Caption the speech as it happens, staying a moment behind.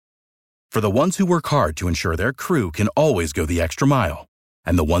For the ones who work hard to ensure their crew can always go the extra mile,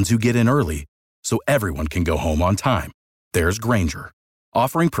 and the ones who get in early so everyone can go home on time, there's Grainger,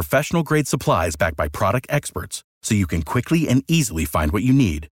 offering professional-grade supplies backed by product experts so you can quickly and easily find what you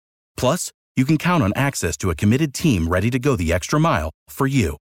need. Plus, you can count on access to a committed team ready to go the extra mile for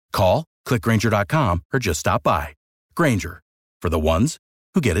you. Call, click Grainger.com, or just stop by. Grainger, for the ones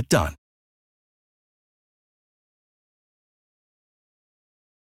who get it done.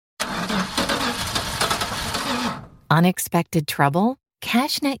 Unexpected trouble?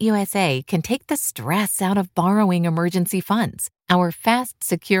 CashNet USA can take the stress out of borrowing emergency funds. Our fast,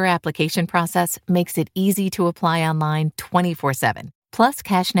 secure application process makes it easy to apply online 24/7. Plus,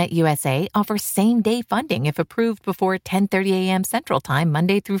 CashNet USA offers same-day funding if approved before 10:30 a.m. Central Time,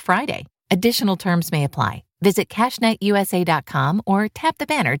 Monday through Friday. Additional terms may apply. Visit CashNetUSA.com or tap the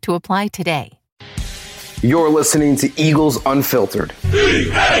banner to apply today. You're listening to Eagles Unfiltered.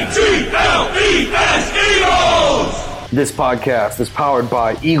 E-A-G-L-E-S, Eagles! This podcast is powered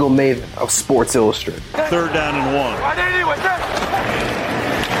by Eagle Maven of Sports Illustrated. 3rd down and 1.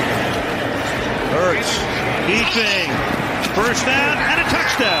 Hurts, keeping, 1st down and a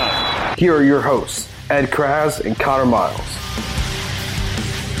touchdown. Here are your hosts, Ed Kraz and Connor Miles.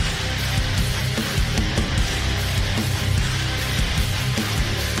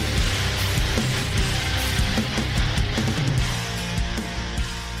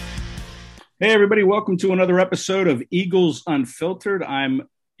 Hey, everybody. Welcome to another episode of Eagles Unfiltered. I'm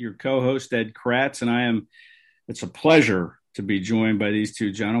your co-host, Ed Kratz, and it's a pleasure to be joined by these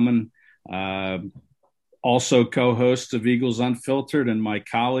two gentlemen, also co-hosts of Eagles Unfiltered, and my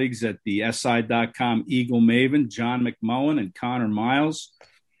colleagues at the SI.com Eagle Maven, John McMullen and Connor Miles.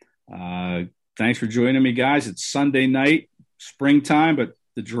 Thanks for joining me, guys. It's Sunday night, springtime, but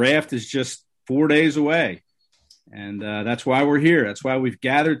the draft is just 4 days away, and that's why we're here. That's why we've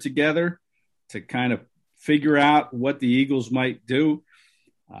gathered together to kind of figure out what the Eagles might do.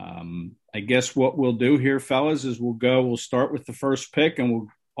 I guess what we'll do here, fellas, is we'll start with the first pick and we'll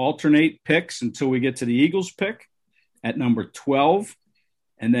alternate picks until we get to the Eagles pick at number 12.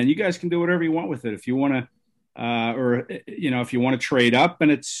 And then you guys can do whatever you want with it. If you want to, if you want to trade up and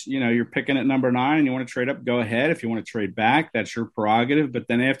it's, you're picking at number 9 and you want to trade up, go ahead. If you want to trade back, that's your prerogative. But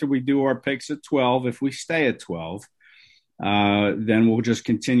then after we do our picks at 12, if we stay at 12, then we'll just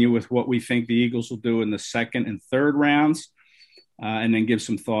continue with what we think the Eagles will do in the 2nd and 3rd rounds, and then give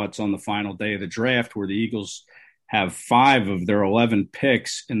some thoughts on the final day of the draft, where the Eagles have 5 of their 11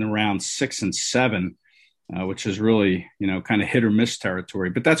 picks in the rounds 6 and 7, which is really, kind of hit or miss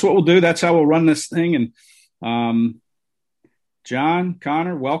territory. But that's what we'll do. That's how we'll run this thing. And John,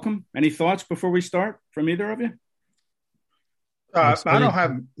 Connor, welcome. Any thoughts before we start from either of you? I don't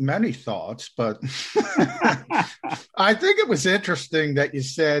have many thoughts, but I think it was interesting that you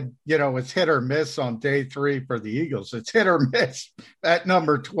said, it's hit or miss on day 3 for the Eagles. It's hit or miss at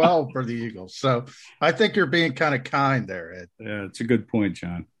number 12 for the Eagles. So I think you're being kind of kind there, Ed. Yeah, it's a good point,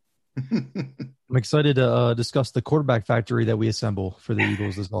 John. I'm excited to discuss the quarterback factory that we assemble for the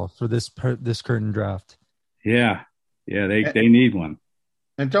Eagles as well for this current draft. Yeah, they need one.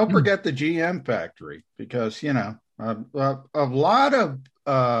 And don't forget the GM factory, because, a lot of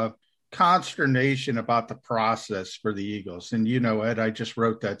consternation about the process for the Eagles. And, Ed, I just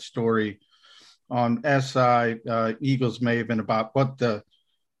wrote that story on SI Eagles Maven about what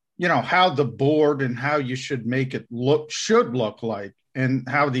how the board and how you should make it should look like, and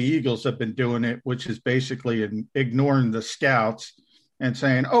how the Eagles have been doing it, which is basically ignoring the scouts and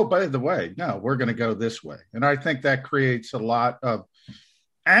saying, oh, by the way, no, we're going to go this way. And I think that creates a lot of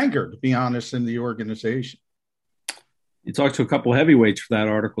anger, to be honest, in the organization. You talked to a couple of heavyweights for that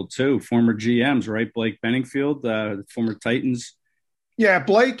article too, former GMs, right? Blake Benningfield, former Titans. Yeah,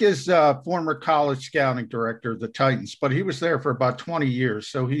 Blake is former college scouting director of the Titans, but he was there for about 20 years.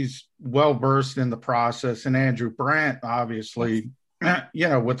 So he's well-versed in the process. And Andrew Brandt, obviously,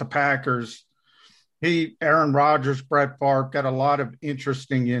 with the Packers, Aaron Rodgers, Brett Favre, got a lot of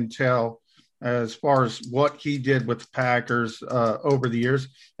interesting intel as far as what he did with the Packers over the years.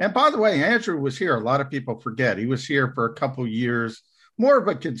 And by the way, Andrew was here. A lot of people forget. He was here for a couple years, more of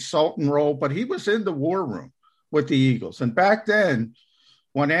a consultant role, but he was in the war room with the Eagles. And back then,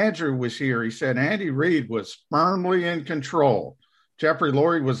 when Andrew was here, he said Andy Reid was firmly in control. Jeffrey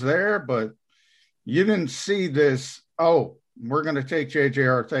Lurie was there, but you didn't see this, we're going to take J.J.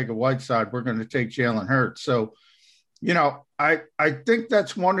 Arcega-Whiteside, we're going to take Jalen Hurts. So, I think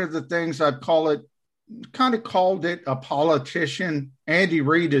that's one of the things I'd called it a politician. Andy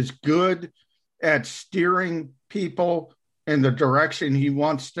Reid is good at steering people in the direction he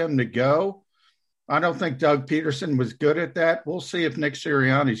wants them to go. I don't think Doug Peterson was good at that. We'll see if Nick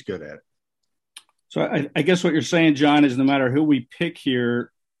Sirianni's good at it. So I guess what you're saying, John, is no matter who we pick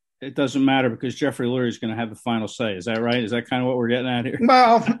here, it doesn't matter because Jeffrey Lurie is going to have the final say. Is that right? Is that kind of what we're getting at here?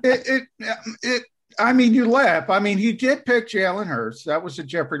 Well, I mean, you laugh. I mean, he did pick Jalen Hurts. That was a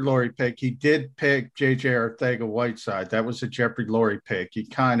Jeffrey Lurie pick. He did pick J.J. Arcega-Whiteside. That was a Jeffrey Lurie pick. He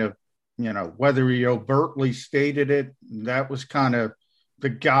kind of, whether he overtly stated it, that was kind of the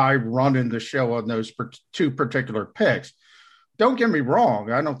guy running the show on those two particular picks. Don't get me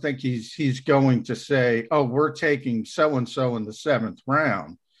wrong. I don't think he's going to say, oh, we're taking so-and-so in the 7th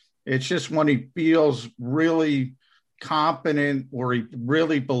round. It's just when he feels really competent or he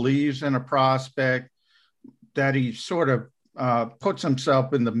really believes in a prospect that he sort of puts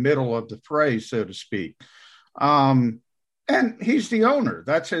himself in the middle of the fray, so to speak. And he's the owner.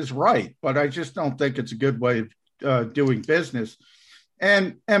 That's his right. But I just don't think it's a good way of doing business.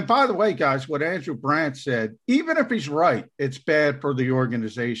 And by the way, guys, what Andrew Brandt said, even if he's right, it's bad for the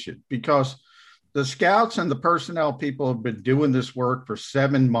organization because the scouts and the personnel people have been doing this work for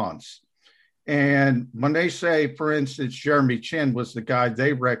 7 months. And when they say, for instance, Jeremy Chin was the guy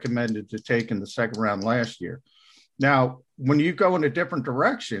they recommended to take in the 2nd round last year. Now, when you go in a different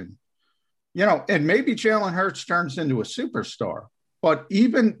direction, and maybe Jalen Hurts turns into a superstar, but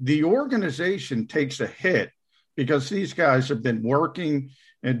even the organization takes a hit because these guys have been working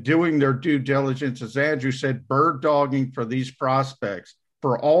and doing their due diligence, as Andrew said, bird dogging for these prospects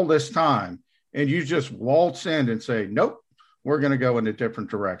for all this time. And you just waltz in and say, nope, we're going to go in a different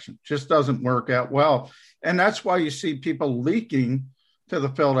direction. Just doesn't work out well. And that's why you see people leaking to the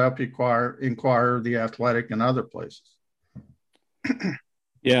Philadelphia Inquirer, The Athletic, and other places.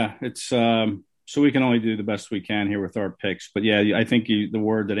 Yeah, it's so we can only do the best we can here with our picks. But, yeah, I think the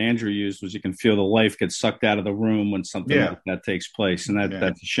word that Andrew used was you can feel the life get sucked out of the room when something like that takes place, and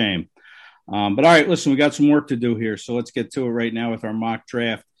that's a shame. But, all right, listen, we got some work to do here, so let's get to it right now with our mock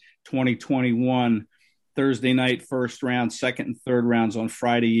draft 2021 Thursday night, 1st round, 2nd and 3rd rounds on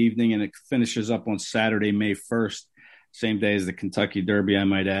Friday evening, and it finishes up on Saturday, May 1st, same day as the Kentucky Derby, I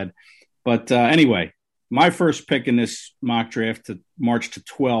might add. But anyway, my first pick in this mock draft to March to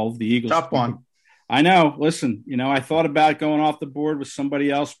 12, the Eagles. Tough one. I know. Listen, I thought about going off the board with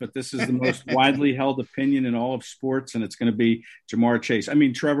somebody else, but this is the most widely held opinion in all of sports, and it's going to be Jamar Chase. I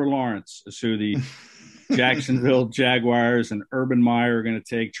mean, Trevor Lawrence is who the Jacksonville Jaguars and Urban Meyer are going to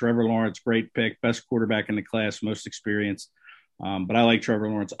take. Trevor Lawrence, great pick, best quarterback in the class, most experienced. But I like Trevor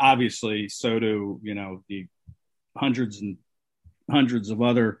Lawrence. Obviously, so do, the hundreds and hundreds of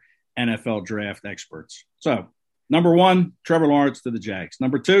other NFL draft experts. So, number 1, Trevor Lawrence to the Jags.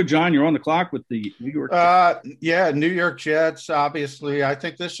 Number 2, John, you're on the clock with the New York Jets. New York Jets, obviously. I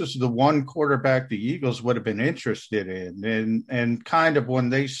think this is the one quarterback the Eagles would have been interested in. And kind of when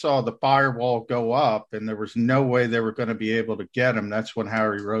they saw the firewall go up and there was no way they were going to be able to get him, that's when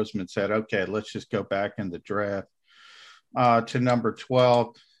Harry Roseman said, okay, let's just go back in the draft. To number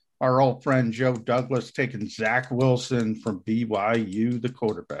 12, our old friend Joe Douglas taking Zach Wilson from BYU, the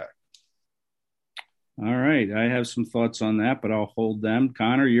quarterback. All right. I have some thoughts on that, but I'll hold them.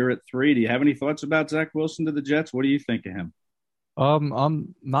 Connor, you're at 3. Do you have any thoughts about Zach Wilson to the Jets? What do you think of him?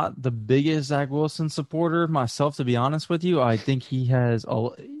 I'm not the biggest Zach Wilson supporter myself, to be honest with you. I think he has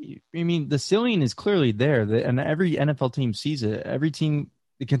the ceiling is clearly there, and every NFL team sees it. Every team,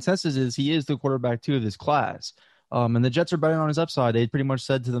 the consensus is he is the quarterback 2 of this class. And the Jets are betting on his upside. They pretty much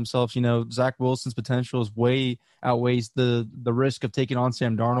said to themselves, Zach Wilson's potential is way outweighs the risk of taking on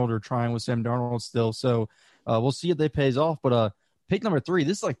Sam Darnold or trying with Sam Darnold still. So we'll see if they pays off. But pick number 3,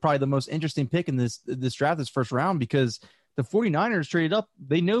 this is like probably the most interesting pick in this draft, this first round, because the 49ers traded up.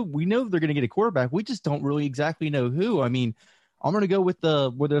 We know they're going to get a quarterback. We just don't really exactly know who. I mean, I'm going to go with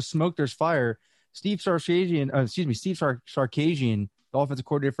where there's smoke, there's fire. Steve Sarkisian, the offensive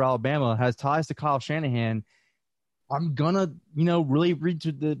coordinator for Alabama, has ties to Kyle Shanahan. I'm gonna, really read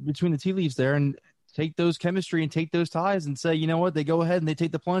between the tea leaves there and take those chemistry and take those ties and say, you know what, they go ahead and they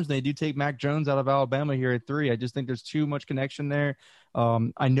take the plunge. And they do take Mac Jones out of Alabama here at 3. I just think there's too much connection there.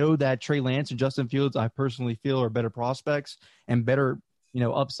 I know that Trey Lance and Justin Fields, I personally feel, are better prospects and better,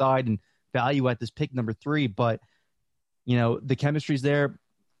 upside and value at this pick number 3. But, the chemistry's there.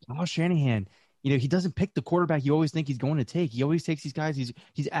 Oh, Shanahan. He doesn't pick the quarterback you always think he's going to take. He always takes these guys.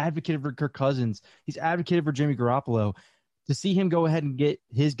 He's advocated for Kirk Cousins. He's advocated for Jimmy Garoppolo. To see him go ahead and get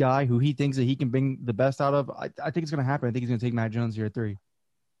his guy who he thinks that he can bring the best out of, I think it's going to happen. I think he's going to take Mac Jones here at 3.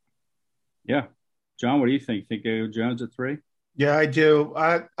 Yeah. John, what do you think? Think Jones at 3? Yeah, I do.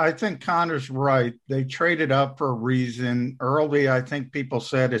 I think Connor's right. They traded up for a reason. Early, I think people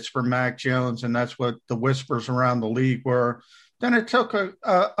said it's for Mac Jones, and that's what the whispers around the league were. Then it took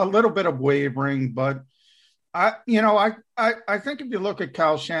a little bit of wavering, but I think if you look at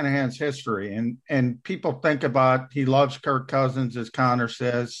Kyle Shanahan's history and people think about he loves Kirk Cousins, as Connor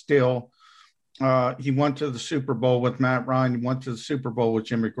says, still. He went to the Super Bowl with Matt Ryan. He went to the Super Bowl with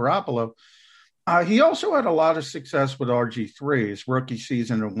Jimmy Garoppolo. He also had a lot of success with RG3, his rookie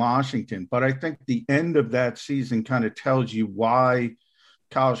season in Washington. But I think the end of that season kind of tells you why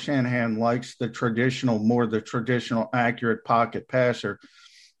Kyle Shanahan likes the traditional accurate pocket passer.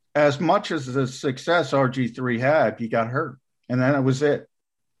 As much as the success RG3 had, he got hurt, and then it was it.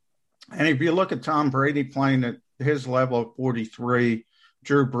 And if you look at Tom Brady playing at his level of 43,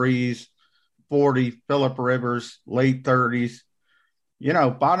 Drew Brees, 40, Phillip Rivers, late 30s,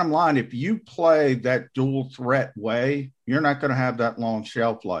 bottom line, if you play that dual threat way, you're not going to have that long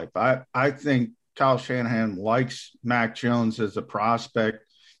shelf life. I think Kyle Shanahan likes Mac Jones as a prospect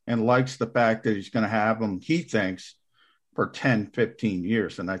and likes the fact that he's going to have him, he thinks, for 10, 15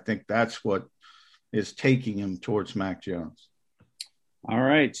 years. And I think that's what is taking him towards Mac Jones. All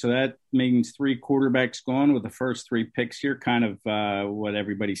right. So that means 3 quarterbacks gone with the first 3 picks here, kind of what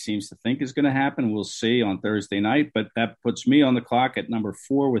everybody seems to think is going to happen. We'll see on Thursday night, but that puts me on the clock at number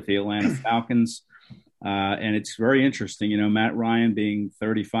 4 with the Atlanta Falcons. And it's very interesting, Matt Ryan being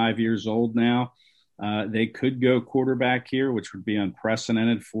 35 years old now. They could go quarterback here, which would be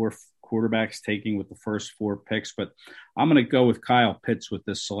unprecedented, 4 quarterbacks taking with the first 4 picks. But I'm going to go with Kyle Pitts with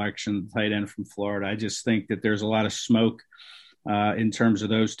this selection, tight end from Florida. I just think that there's a lot of smoke in terms of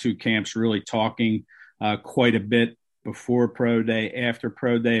those 2 camps really talking quite a bit before pro day, after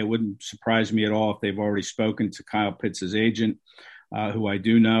pro day. It wouldn't surprise me at all if they've already spoken to Kyle Pitts' agent, who I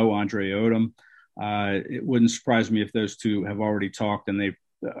do know, Andre Odom. It wouldn't surprise me if those 2 have already talked and they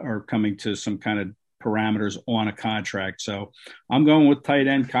are coming to some kind of parameters on a contract. So I'm going with tight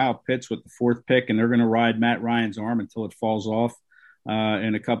end Kyle Pitts with the 4th pick, and they're going to ride Matt Ryan's arm until it falls off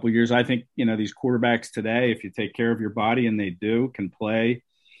in a couple of years. I think, these quarterbacks today, if you take care of your body, and they do, can play,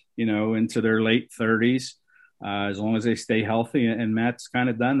 into their late 30s as long as they stay healthy. And Matt's kind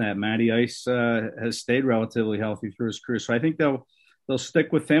of done that. Matty Ice has stayed relatively healthy through his career. So I think they'll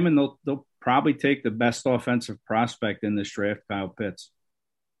stick with him, and they'll probably take the best offensive prospect in this draft, Kyle Pitts.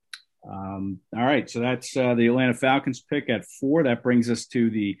 All right, so that's the Atlanta Falcons pick at 4. That brings us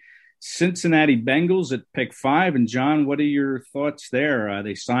to the Cincinnati Bengals at pick 5. And John, what are your thoughts there?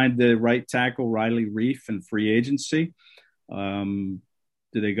 They signed the right tackle Riley Reiff in free agency. Do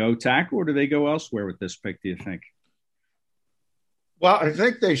they go tackle or do they go elsewhere with this pick, do you think? Well, I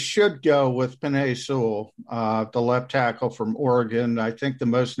think they should go with Penei Sewell, the left tackle from Oregon. I think the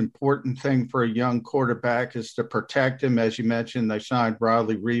most important thing for a young quarterback is to protect him. As you mentioned, they signed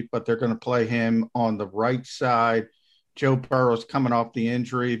Riley Reiff, but they're going to play him on the right side. Joe Burrow's coming off the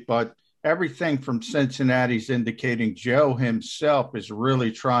injury, but everything from Cincinnati's indicating Joe himself is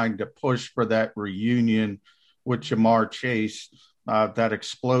really trying to push for that reunion with Jamar Chase, that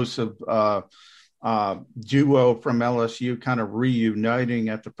explosive duo from LSU kind of reuniting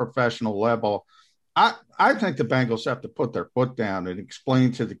at the professional level. I think the Bengals have to put their foot down and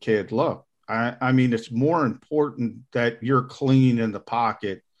explain to the kid, look, I mean, it's more important that you're clean in the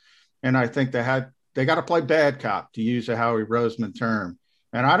pocket. And I think they got to play bad cop, to use a Howie Roseman term.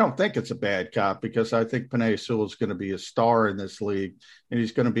 And I don't think it's a bad cop, because I think Penei Sewell is going to be a star in this league, and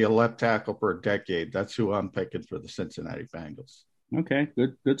he's going to be a left tackle for a decade. That's who I'm picking for the Cincinnati Bengals. Okay,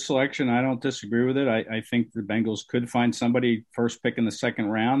 good selection. I don't disagree with it. I think the Bengals could find somebody first pick in the 2nd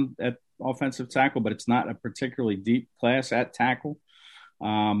round at offensive tackle, but it's not a particularly deep class at tackle.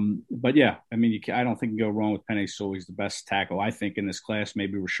 But yeah, I mean, I don't think you can go wrong with Penei Sewell. He's the best tackle, I think, in this class.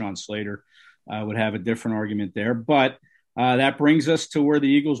 Maybe Rashawn Slater would have a different argument there. But that brings us to where the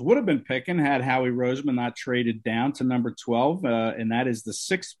Eagles would have been picking had Howie Roseman not traded down to number 12, and that is the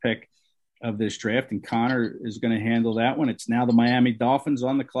 6th pick of this draft, and Connor is going to handle that one. It's now the Miami Dolphins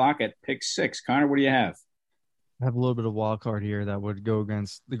on the clock at pick 6. Connor, what do you have? I have a little bit of wild card here that would go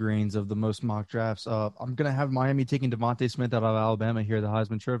against the grains of the most mock drafts. I'm going to have Miami taking Devontae Smith out of Alabama here, the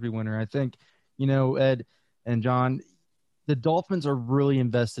Heisman Trophy winner. I think, Ed and John, the Dolphins are really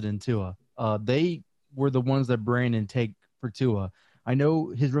invested in Tua. They were the ones that Brandon take for Tua. I know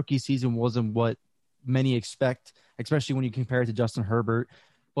his rookie season wasn't what many expect, especially when you compare it to Justin Herbert.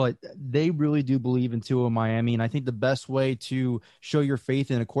 But they really do believe in Tua in Miami, and I think the best way to show your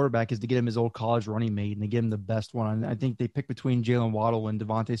faith in a quarterback is to get him his old college running mate, and they give him the best one. I think they pick between Jalen Waddle and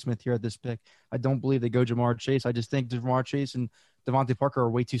Devontae Smith here at this pick. I don't believe they go Jamar Chase. I just think Jamar Chase and Devontae Parker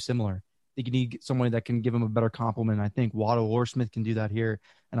are way too similar. They need somebody that can give him a better compliment. I think Waddle or Smith can do that here,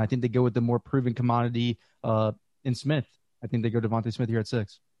 and I think they go with the more proven commodity in Smith. I think they go Devontae Smith here at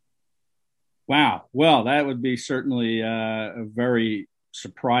 6. Wow. Well, that would be certainly a very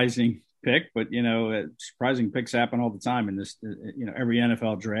surprising pick, but surprising picks happen all the time in this, every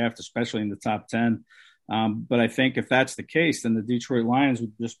NFL draft, especially in the top 10. But I think if that's the case, then the Detroit Lions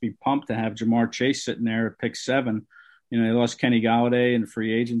would just be pumped to have Jamar Chase sitting there at pick 7. They lost Kenny Golladay in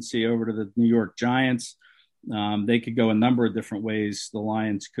free agency over to the New York Giants. They could go a number of different ways. The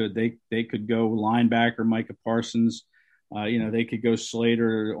Lions could. They could go linebacker Micah Parsons. They could go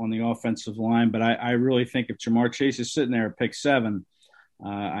Slater on the offensive line. But I really think if Jamar Chase is sitting there at pick 7,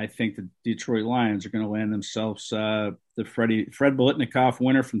 I think the Detroit Lions are going to land themselves the Fred Biletnikoff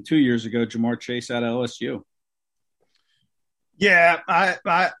winner from 2 years ago, Jamar Chase out of LSU. Yeah,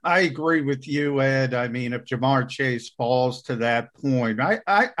 I agree with you, Ed. I mean, if Jamar Chase falls to that point,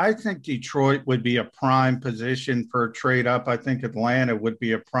 I think Detroit would be a prime position for a trade up. I think Atlanta would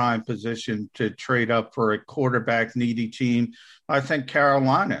be a prime position to trade up for a quarterback needy team. I think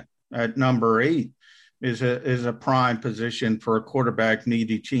Carolina at number 8 is a prime position for a quarterback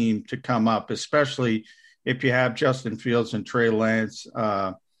needy team to come up, especially if you have Justin Fields and Trey Lance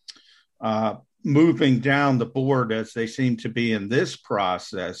moving down the board as they seem to be in this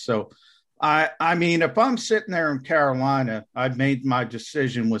process. So, I mean, if I'm sitting there in Carolina, I've made my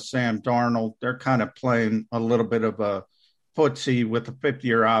decision with Sam Darnold. They're kind of playing a little bit of a footsie with a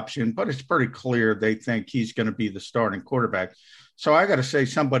 5th-year option, but it's pretty clear they think he's going to be the starting quarterback. So I got to say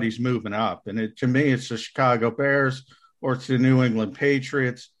somebody's moving up. And to me, it's the Chicago Bears or it's the New England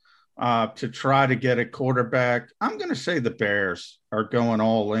Patriots to try to get a quarterback. I'm going to say the Bears are going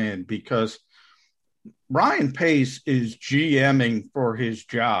all in because Ryan Pace is GMing for his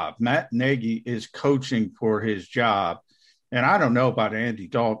job. Matt Nagy is coaching for his job. And I don't know about Andy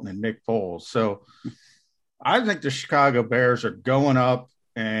Dalton and Nick Foles. So I think the Chicago Bears are going up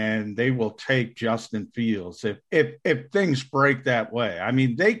and they will take Justin Fields if things break that way. I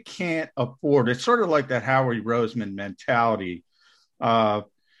mean, they can't afford it. It's sort of like that Howie Roseman mentality.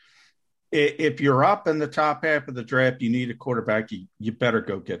 If you're up in the top half of the draft, you need a quarterback, you better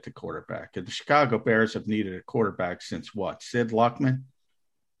go get the quarterback. And the Chicago Bears have needed a quarterback since what? Sid Luckman?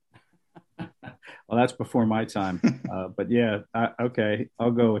 Well, that's before my time. But yeah, okay,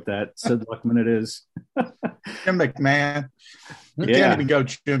 I'll go with that. Sid Luckman it is. Jim McMahon. You can't even go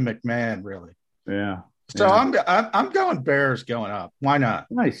Jim McMahon, really. Yeah. So I'm going Bears going up. Why not?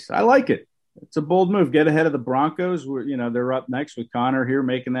 Nice. I like it. It's a bold move. Get ahead of the Broncos. They're up next with Connor here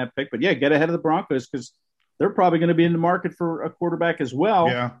making that pick. But yeah, get ahead of the Broncos because they're probably going to be in the market for a quarterback as well.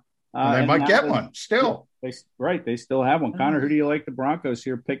 Yeah. They might get one still. They still have one. Connor, who do you like the Broncos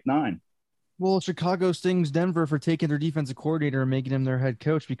here? Pick 9. Well, Chicago stings Denver for taking their defensive coordinator and making him their head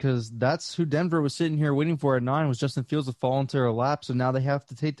coach because that's who Denver was sitting here waiting for at 9 was Justin Fields to fall into their lap. So now they have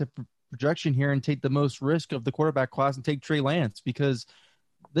to take the projection here and take the most risk of the quarterback class and take Trey Lance because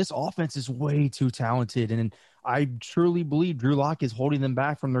this offense is way too talented. And I truly believe Drew Lock is holding them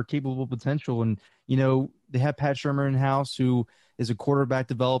back from their capable potential. And, they have Pat Shurmur in-house who is a quarterback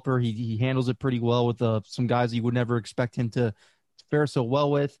developer. He handles it pretty well with some guys you would never expect him to fare so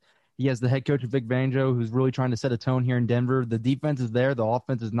well with. He has the head coach, Vic Fangio, who's really trying to set a tone here in Denver. The defense is there. The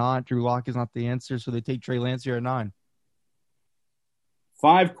offense is not. Drew Lock is not the answer, so they take Trey Lance here at 9.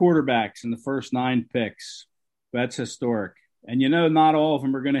 5 quarterbacks in the first 9 picks. That's historic. And not all of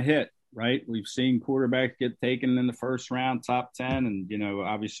them are going to hit, right? We've seen quarterbacks get taken in the first round, top 10, and,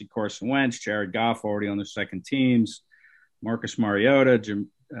 obviously Carson Wentz, Jared Goff already on their second teams, Marcus Mariota,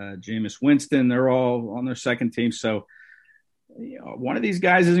 Jameis Winston, they're all on their second team. So, one of these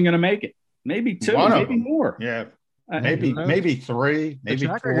guys isn't going to make it. Maybe 2, maybe more. Yeah, maybe 3, maybe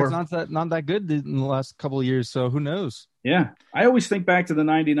 4. It's not that good in the last couple of years, so who knows? Yeah, I always think back to the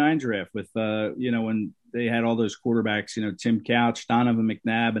 '99 draft with when they had all those quarterbacks. Tim Couch, Donovan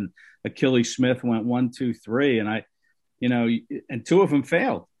McNabb, and Achilles Smith went 1, 2, 3, and and 2 of them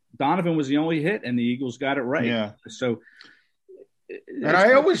failed. Donovan was the only hit, and the Eagles got it right. Yeah. So. And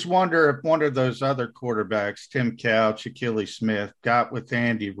I always wonder if one of those other quarterbacks, Tim Couch, Achilles Smith, got with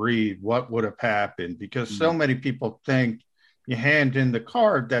Andy Reid, what would have happened? Because so many people think you hand in the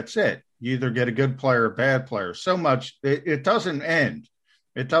card, that's it. You either get a good player or a bad player. So much, it doesn't end.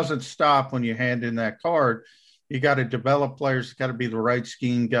 It doesn't stop when you hand in that card. You got to develop players. It's got to be the right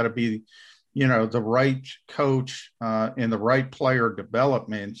scheme, got to be, the right coach and the right player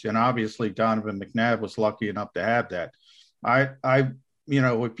development. And obviously Donovan McNabb was lucky enough to have that.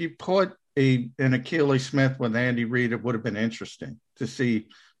 If you put an Achilles Smith with Andy Reid, it would have been interesting to see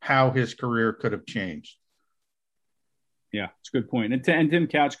how his career could have changed. Yeah, it's a good point. And Tim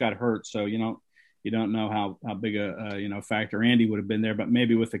Couch got hurt, so you don't know how big a factor Andy would have been there. But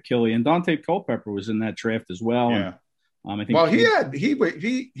maybe with Achilles and Dante Culpepper was in that draft as well. Yeah. And, I think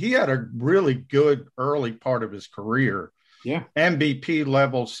he had a really good early part of his career. MVP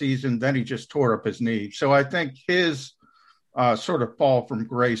level season. Then he just tore up his knee. So I think his sort of fall from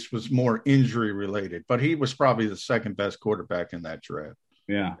grace was more injury related, but he was probably the second best quarterback in that draft.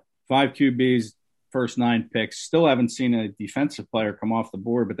 Yeah. 5 QBs, first 9 picks. Still haven't seen a defensive player come off the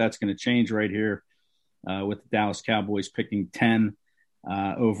board, but that's going to change right here with the Dallas Cowboys picking 10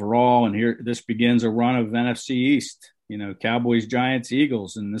 overall. And here, this begins a run of NFC East. You know, Cowboys, Giants,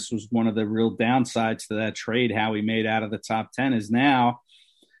 Eagles. And this was one of the real downsides to that trade. How he made out of the top 10 is now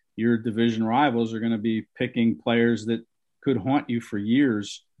your division rivals are going to be picking players that could haunt you for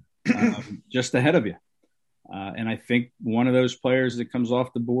years just ahead of you. And I think one of those players that comes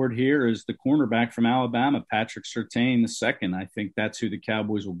off the board here is the cornerback from Alabama, Patrick Surtain II. I think that's who the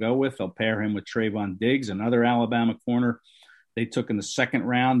Cowboys will go with. They'll pair him with Trayvon Diggs, another Alabama corner they took in the second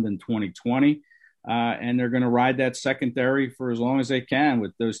round in 2020. And they're going to ride that secondary for as long as they can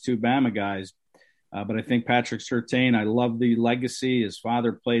with those two Bama guys. But I think Patrick Surtain, I love the legacy. His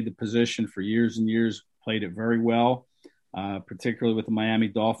father played the position for years and years, played it very well. Particularly with the Miami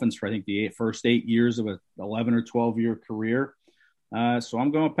Dolphins for, I think, the first 8 years of an 11 or 12-year career. So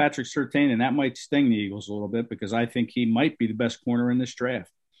I'm going with Patrick Surtain, and that might sting the Eagles a little bit because I think he might be the best corner in this draft.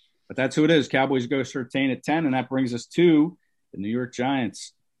 But that's who it is. Cowboys go Surtain at 10, and that brings us to the New York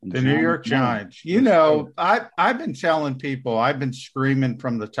Giants. The New York Giants. You know, I've been telling people, I've been screaming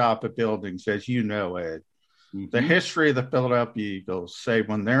from the top of buildings, as you know, Ed. Mm-hmm. The history of the Philadelphia Eagles say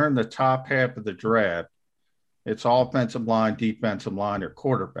when they're in the top half of the draft, it's offensive line, defensive line, or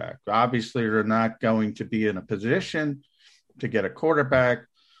quarterback. Obviously, they're not going to be in a position to get a quarterback.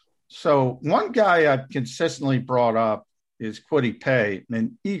 So one guy I've consistently brought up is Kwity Paye,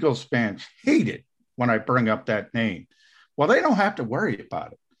 and Eagles fans hate it when I bring up that name. Well, they don't have to worry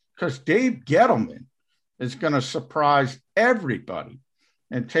about it because Dave Gettleman is going to surprise everybody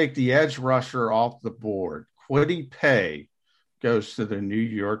and take the edge rusher off the board. Kwity Paye goes to the New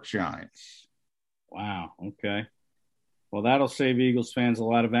York Giants. Wow. Okay. Well, that'll save Eagles fans a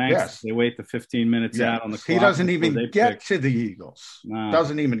lot of angst. Yes. They wait the 15 minutes out on the clock. He doesn't even get to the Eagles. No.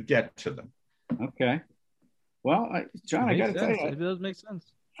 Doesn't even get to them. Okay. Well, John, I got to tell you. It does make sense.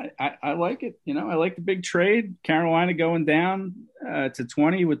 I like it. You know, I like the big trade. Carolina going down to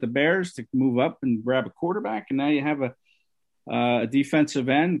 20 with the Bears to move up and grab a quarterback. And now you have a defensive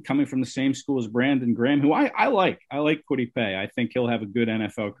end coming from the same school as Brandon Graham, who I like. I like Kwity Paye. I think he'll have a good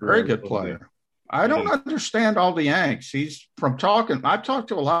NFL career. Very good player. I don't understand all the angst. I've talked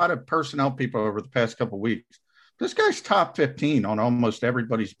to a lot of personnel people over the past couple of weeks. This guy's top 15 on almost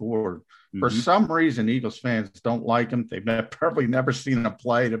everybody's board. Mm-hmm. For some reason, Eagles fans don't like him. They've probably never seen him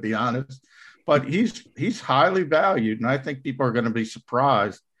play, to be honest. But he's highly valued, and I think people are going to be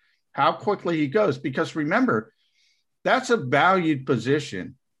surprised how quickly he goes. Because remember, that's a valued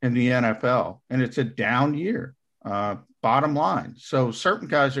position in the NFL, and it's a down year. Bottom line. So certain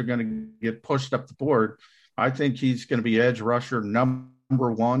guys are going to get pushed up the board. I think he's going to be edge rusher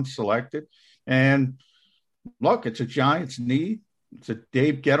number 1 selected. And look, it's a Giants need. It's a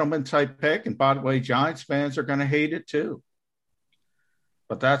Dave Gettleman type pick. And by the way, Giants fans are going to hate it too.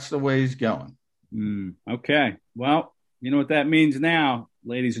 But that's the way he's going. Okay. Well, you know what that means now,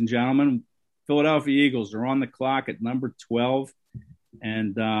 ladies and gentlemen. Philadelphia Eagles are on the clock at number 12.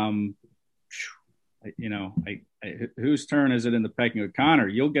 And, whose turn is it in the pecking order? Connor,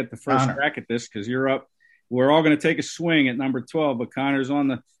 you'll get the first crack at this because you're up. We're all going to take a swing at number 12, but Connor's on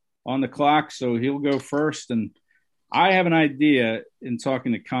the clock, so he'll go first. And I have an idea in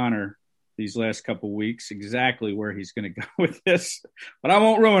talking to Connor these last couple of weeks exactly where he's going to go with this, but I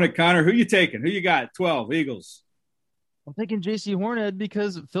won't ruin it. Connor, who you taking? Who you got? 12 Eagles. I'm taking J.C. Horned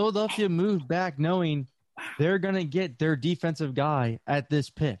because Philadelphia moved back knowing they're going to get their defensive guy at this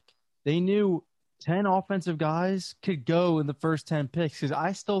pick. They knew 10 offensive guys could go in the first 10 picks because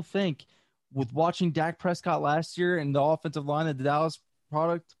I still think with watching Dak Prescott last year and the offensive line that the Dallas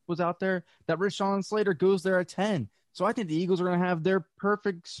product was out there, that Rashawn Slater goes there at 10. So I think the Eagles are going to have their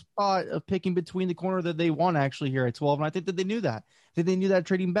perfect spot of picking between the corner that they want actually here at 12. And I think that they knew that. I think they knew that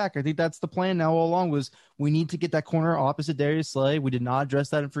trading back. I think that's the plan now all along was we need to get that corner opposite Darius Slay. We did not address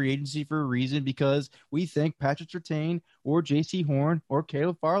that in free agency for a reason because we think Patrick Surtain or J.C. Horn or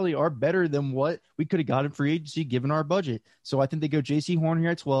Caleb Farley are better than what we could have got in free agency given our budget. So I think they go J.C. Horn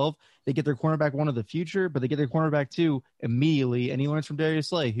here at 12. They get their cornerback 1 of the future, but they get their cornerback 2 immediately. And he learns from Darius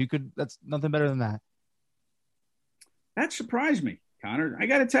Slay, that's nothing better than that. That surprised me, Connor. I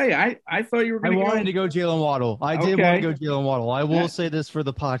got to tell you, I thought you were going to go. I wanted to go Jalen Waddle. I did want to go Jalen Waddle. I will say this for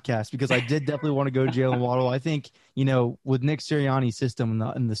the podcast because I did definitely want to go Jalen Waddle. I think, with Nick Sirianni's system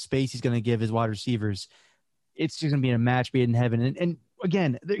and the space he's going to give his wide receivers, it's just going to be a match made in heaven. And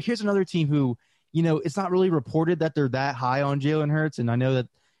again, here's another team who it's not really reported that they're that high on Jalen Hurts. And I know that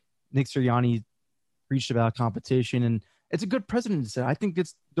Nick Sirianni preached about competition, and it's a good precedent to set. I think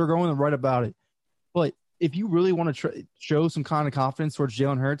they're going right about it. But if you really want to show some kind of confidence towards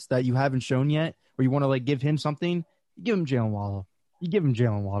Jalen Hurts that you haven't shown yet, or you want to like give him something, you give him Jalen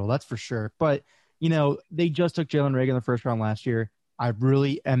Waddle. That's for sure. But, they just took Jalen Reagor in the first round last year. I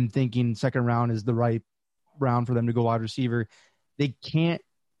really am thinking second round is the right round for them to go wide receiver. They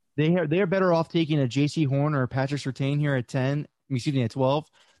are better off taking a J.C. Horn or a Patrick Surtain here at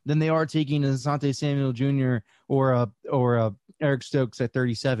 12 than they are taking a Asante Samuel Jr. or a Eric Stokes at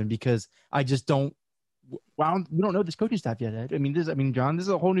 37, because I just don't. Well, we don't know this coaching staff yet, Ed. John, this is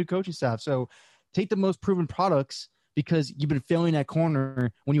a whole new coaching staff. So take the most proven products, because you've been failing at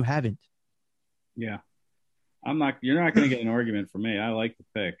corner when you haven't. Yeah. You're not going to get an argument from me. I like the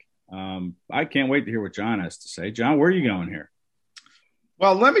pick. I can't wait to hear what John has to say. John, where are you going here?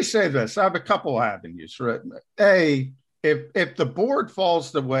 Well, let me say this. I have a couple avenues. Right? If the board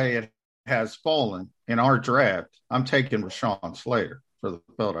falls the way it has fallen in our draft, I'm taking Rashawn Slater for the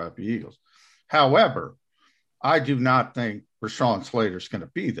Philadelphia Eagles. However, I do not think Rashawn Slater is going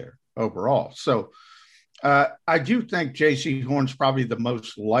to be there overall. So I do think J.C. Horn's probably the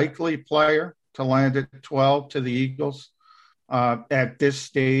most likely player to land at 12 to the Eagles at this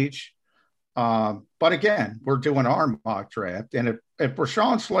stage. But again, we're doing our mock draft. And if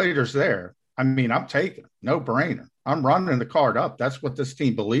Rashawn Slater's there, I'm taking it. No brainer. I'm running the card up. That's what this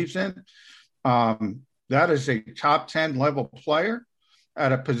team believes in. That is a top 10 level player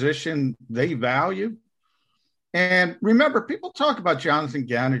at a position they value. And remember, people talk about Jonathan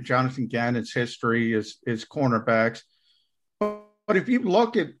Gannon's history as cornerbacks. But if you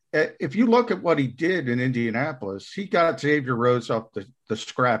look at what he did in Indianapolis, he got Xavier Rhodes off the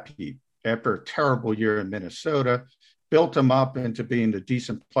scrap heap after a terrible year in Minnesota, built him up into being a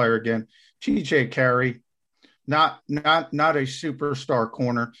decent player again. TJ Carey, not a superstar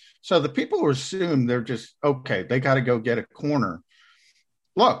corner. So the people who assume they're just, okay, they got to go get a corner.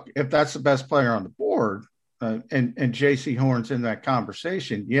 Look, if that's the best player on the board, and J.C. Horn's in that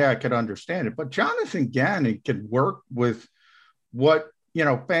conversation, yeah, I could understand it. But Jonathan Gannon can work with what,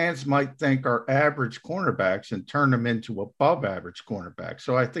 fans might think are average cornerbacks and turn them into above average cornerbacks.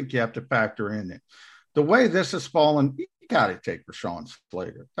 So I think you have to factor in it. The way this has fallen, you got to take Rashawn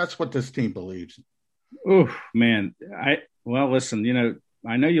Slater. That's what this team believes. Oh, man. Listen,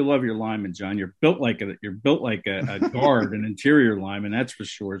 I know you love your lineman, John. You're built like a guard, an interior lineman, that's for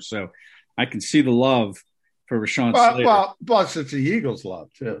sure. So I can see the love for Rashawn Slater. Well, plus it's the Eagles'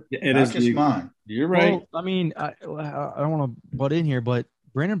 love too. It is just mine. You're right. Well, I don't want to butt in here, but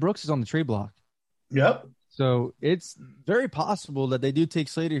Brandon Brooks is on the trade block. Yep. So it's very possible that they do take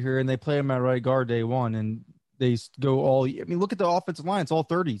Slater here and they play him at right guard day one, and they go all. Look at the offensive line; it's all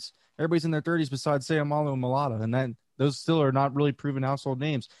 30s. Everybody's in their 30s besides Sayamalu and Malata, and then those still are not really proven household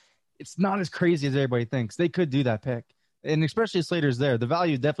names. It's not as crazy as everybody thinks. They could do that pick. And especially if Slater's there, the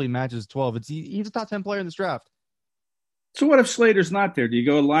value definitely matches 12. He's a top 10 player in this draft. So what if Slater's not there? Do you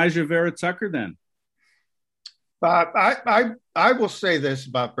go Elijah Vera Tucker then? I will say this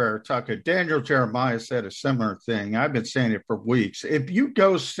about Vera Tucker. Daniel Jeremiah said a similar thing. I've been saying it for weeks. If you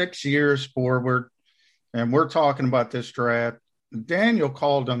go 6 years forward, and we're talking about this draft, Daniel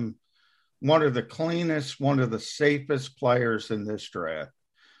called him one of the cleanest, one of the safest players in this draft.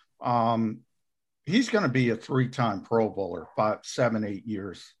 He's going to be a 3-time Pro Bowler 5, 7, 8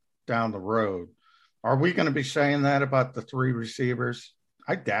 years down the road. Are we going to be saying that about the 3 receivers?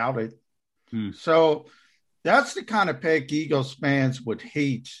 I doubt it. So that's the kind of pick Eagles fans would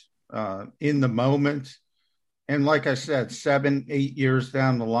hate in the moment. And like I said, 7, 8 years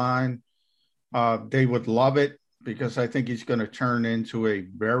down the line, they would love it because I think he's going to turn into a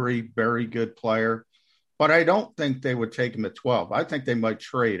very, very good player. But I don't think they would take him at 12. I think they might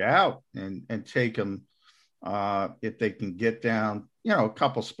trade out and take him if they can get down, a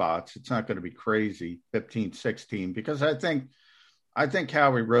couple spots. It's not going to be crazy, 15, 16, because I think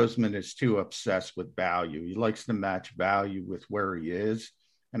Howie Roseman is too obsessed with value. He likes to match value with where he is.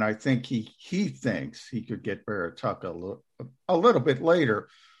 And I think he thinks he could get Vera Tucker a little bit later.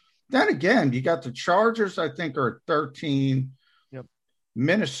 Then again, you got the Chargers, I think, are at 13. Yep.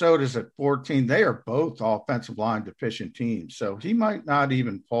 Minnesota's at 14. They are both offensive line deficient teams. So he might not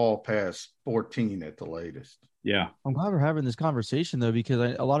even fall past 14 at the latest. Yeah. I'm glad we're having this conversation, though,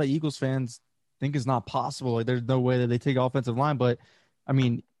 because a lot of Eagles fans think it's not possible. Like, there's no way that they take offensive line. But,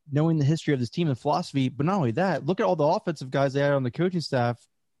 knowing the history of this team and philosophy, but not only that, look at all the offensive guys they had on the coaching staff.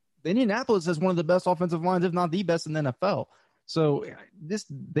 Indianapolis has one of the best offensive lines, if not the best in the NFL. So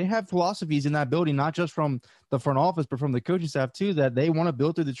they have philosophies in that building, not just from the front office, but from the coaching staff too, that they want to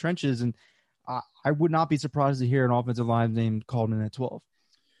build through the trenches. And I would not be surprised to hear an offensive line name called in at 12.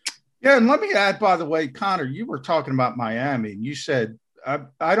 Yeah, and let me add, by the way, Connor, you were talking about Miami, and you said,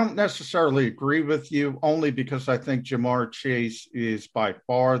 I don't necessarily agree with you, only because I think Ja'Marr Chase is by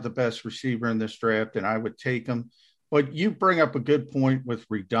far the best receiver in this draft, and I would take him. But you bring up a good point with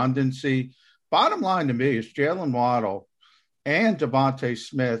redundancy. Bottom line to me is Jalen Waddle and Devontae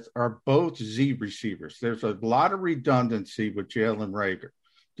Smith are both Z receivers. There's a lot of redundancy with Jalen Reagor.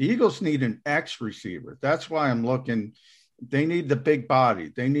 The Eagles need an X receiver. That's why I'm looking – they need the big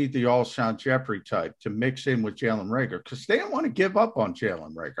body. They need the Alshon Jeffrey type to mix in with Jalen Reagor because they don't want to give up on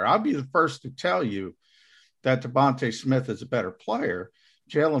Jalen Reagor. I'll be the first to tell you that Devontae Smith is a better player.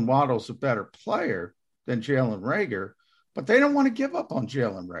 Jalen Waddle's a better player than Jalen Reagor, but they don't want to give up on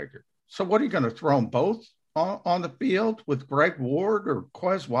Jalen Reagor. So what are you going to throw them both on the field with Greg Ward or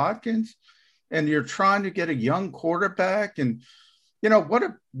Quez Watkins? And you're trying to get a young quarterback and – you know, what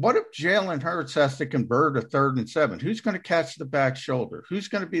if Jalen Hurts has to convert a 3rd and 7? Who's going to catch the back shoulder? Who's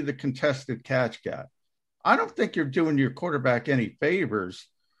going to be the contested catch guy? I don't think you're doing your quarterback any favors.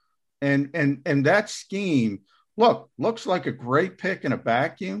 And that scheme, looks like a great pick in a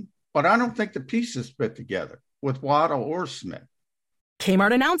vacuum, but I don't think the pieces fit together with Waddle or Smith.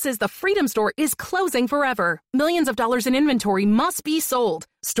 Kmart announces the Freedom Store is closing forever. Millions of dollars in inventory must be sold.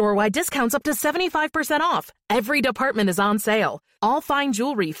 Store-wide discounts up to 75% off. Every department is on sale. All fine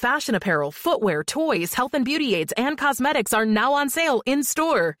jewelry, fashion apparel, footwear, toys, health and beauty aids, and cosmetics are now on sale in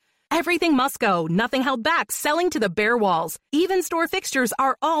store. Everything must go, nothing held back, selling to the bare walls. Even store fixtures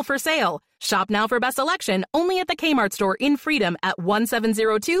are all for sale. Shop now for best selection only at the Kmart store in Freedom at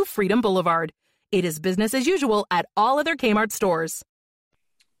 1702 Freedom Boulevard. It is business as usual at all other Kmart stores.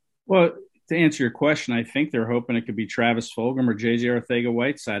 Well, to answer your question, I think they're hoping it could be Travis Fulgham or J.J.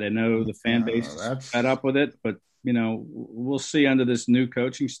 Arcega-Whiteside. I know the fan base is fed up with it, but, you know, we'll see under this new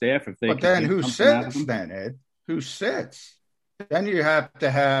coaching staff if they – But then who sits then, Ed? Who sits? Then you have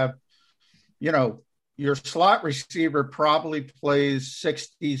to have, you know, your slot receiver probably plays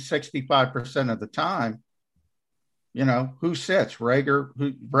 65% of the time. You know, who sits? Reagor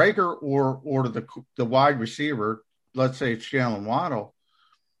or the wide receiver, let's say it's Jalen Waddle.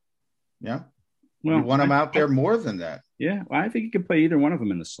 Yeah. Well, you want him out there more than that. Yeah. Well, I think you could play either one of them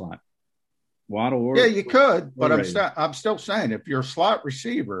in the slot. Waddle or yeah, you could, but I'm still saying if you're a slot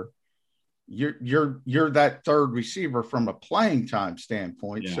receiver, you're that third receiver from a playing time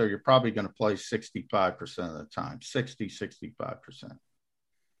standpoint. Yeah. So you're probably going to play 65% of the time, 65%.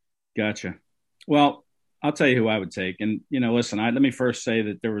 Gotcha. Well, I'll tell you who I would take. And, you know, listen, let me first say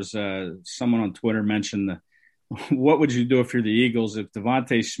that there was someone on Twitter mentioned what would you do if you're the Eagles if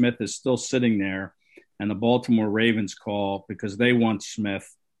Devontae Smith is still sitting there and the Baltimore Ravens call because they want Smith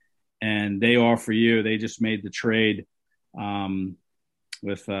and they offer you, they just made the trade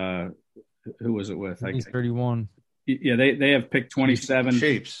with who was it with? I think 31. Yeah, they have pick 27. The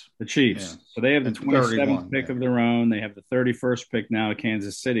Chiefs. Yeah. So they have the 27th pick of their own. They have the 31st pick now at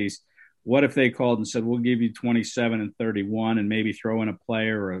Kansas City's. What if they called and said, we'll give you 27 and 31 and maybe throw in a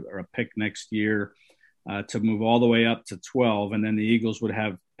player or a pick next year to move all the way up to 12. And then the Eagles would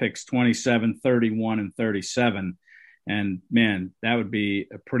have picks 27, 31, and 37. And, man, that would be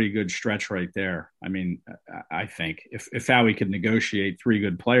a pretty good stretch right there. I mean, I think if Howie could negotiate 3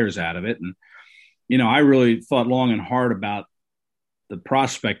 good players out of it. And, you know, I really thought long and hard about the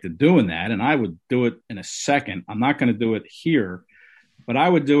prospect of doing that, and I would do it in a second. I'm not going to do it here. But I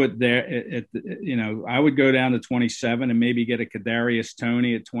would do it there. I would go down to 27 and maybe get a Kadarius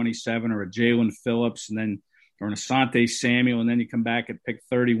Toney at 27 or a Jalen Phillips or an Asante Samuel. And then you come back at pick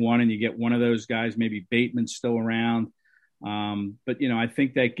 31 and you get one of those guys, maybe Bateman's still around. But, you know, I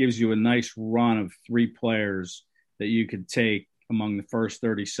think that gives you a nice run of 3 players that you could take among the first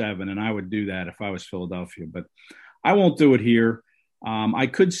 37. And I would do that if I was Philadelphia. But I won't do it here. I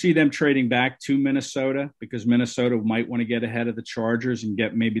could see them trading back to Minnesota because Minnesota might want to get ahead of the Chargers and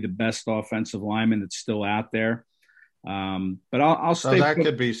get maybe the best offensive lineman that's still out there. But I'll stay. So that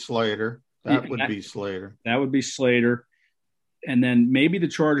could be Slater. That would be Slater. That would be Slater. And then maybe the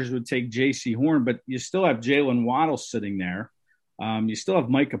Chargers would take J.C. Horn, but you still have Jalen Waddle sitting there. You still have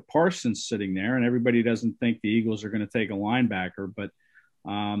Micah Parsons sitting there, and everybody doesn't think the Eagles are going to take a linebacker. But,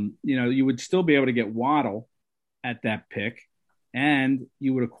 you know, you would still be able to get Waddle at that pick. And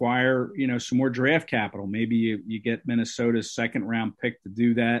you would acquire, you know, some more draft capital. Maybe you get Minnesota's 2nd-round pick to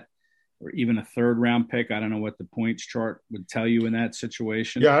do that, or even a 3rd-round pick. I don't know what the points chart would tell you in that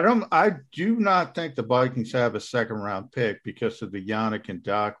situation. Yeah, I do not think the Vikings have a 2nd-round pick because of the Yannick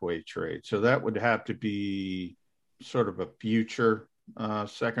Ngakoue trade. So that would have to be sort of a future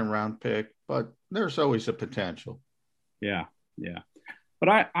 2nd-round pick. But there's always a potential. Yeah.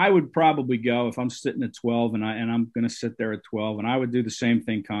 But I would probably go if I'm sitting at 12 and I'm going to sit there at 12, and I would do the same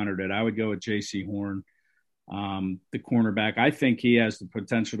thing Connor did. I would go with J.C. Horn, the cornerback. I think he has the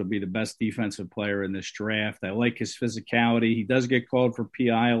potential to be the best defensive player in this draft. I like his physicality. He does get called for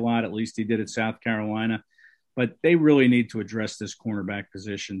PI a lot. At least he did at South Carolina. But they really need to address this cornerback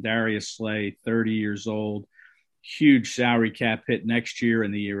position. Darius Slay, 30 years old, huge salary cap hit next year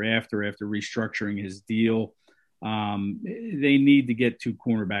and the year after restructuring his deal. They need to get 2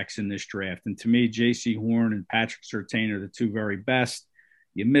 cornerbacks in this draft. And to me, J.C. Horn and Patrick Surtain are the 2 very best.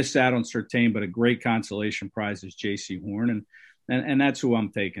 You miss out on Surtain, but a great consolation prize is J.C. Horn. And that's who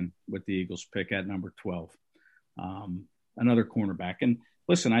I'm taking with the Eagles pick at number 12. Another cornerback. And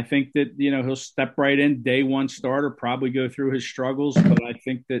listen, I think that, he'll step right in, day one starter, probably go through his struggles, but I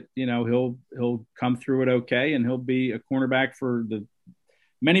think that, he'll come through it okay, and he'll be a cornerback for the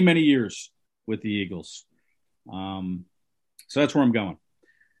many, many years with the Eagles. So that's where I'm going.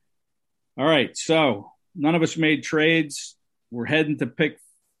 All right. So none of us made trades. We're heading to pick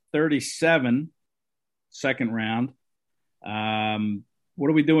 37, second round. What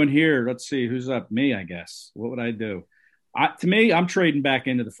are we doing here? Let's see who's up. Me, I guess. What would I do? To me, I'm trading back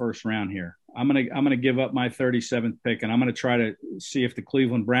into the first round here. I'm gonna give up my 37th pick, and I'm gonna try to see if the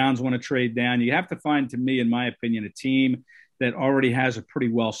Cleveland Browns want to trade down. You have to find, to me, in my opinion, a team that already has a pretty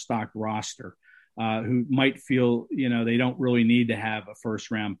well-stocked roster, who might feel, they don't really need to have a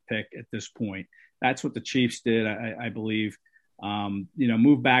first-round pick at this point. That's what the Chiefs did, I believe.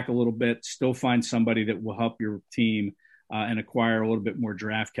 Move back a little bit, still find somebody that will help your team and acquire a little bit more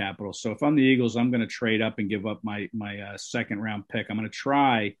draft capital. So if I'm the Eagles, I'm going to trade up and give up my second-round pick. I'm going to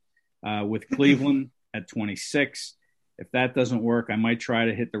try with Cleveland at 26. If that doesn't work, I might try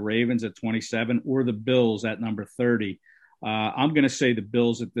to hit the Ravens at 27 or the Bills at number 30. I'm going to say the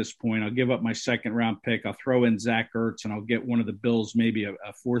Bills at this point. I'll give up my second-round pick. I'll throw in Zach Ertz, and I'll get one of the Bills, maybe a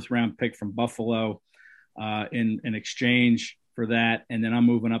fourth-round pick from Buffalo in exchange for that. And then I'm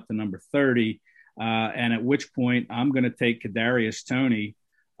moving up to number 30. And at which point I'm going to take Kadarius Toney,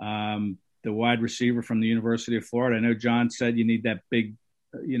 the wide receiver from the University of Florida. I know John said you need that big,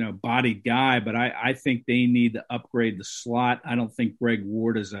 bodied guy, but I think they need to upgrade the slot. I don't think Greg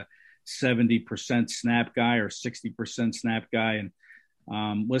Ward is a 70% snap guy or 60% snap guy.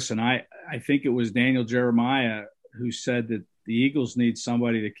 And listen, I think it was Daniel Jeremiah who said that the Eagles need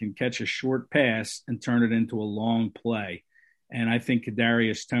somebody that can catch a short pass and turn it into a long play. And I think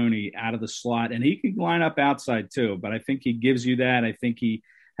Kadarius Toney out of the slot, and he can line up outside too, but I think he gives you that. I think he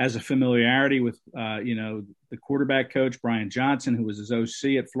has a familiarity with, the quarterback coach, Brian Johnson, who was his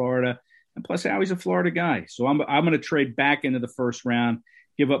OC at Florida. And plus now he's a Florida guy. So I'm going to trade back into the first round,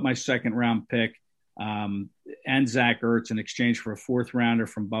 give up my second round pick and Zach Ertz in exchange for a fourth rounder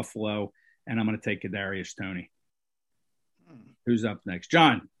from Buffalo. And I'm going to take Kadarius Toney. Who's up next?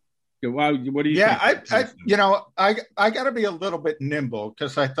 John. What do you think? I got to be a little bit nimble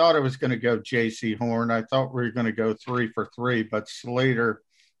because I thought I was going to go J.C. Horn. I thought we were going to go 3 for 3, but Slater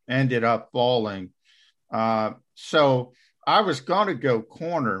ended up falling. So I was going to go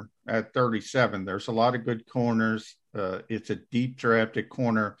corner at 37. There's a lot of good corners. It's a deep drafted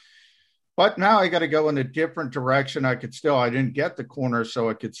corner. But now I got to go in a different direction. I didn't get the corner,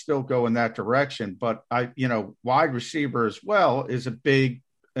 so I could still go in that direction. But wide receiver as well is a big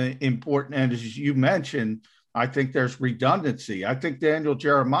important. And as you mentioned, I think there's redundancy. I think Daniel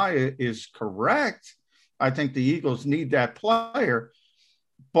Jeremiah is correct. I think the Eagles need that player.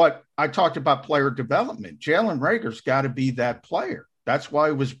 But I talked about player development. Jalen Reagor's got to be that player. That's why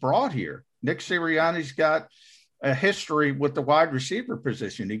he was brought here. Nick Sirianni's got a history with the wide receiver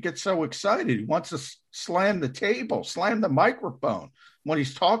position. He gets so excited. He wants to slam the table, slam the microphone when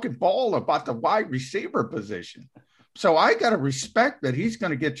he's talking ball about the wide receiver position. So I got to respect that he's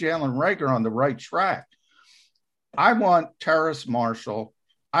going to get Jalen Reagor on the right track. I want Terrace Marshall.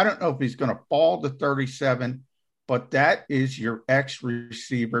 I don't know if he's going to fall to 37, but that is your X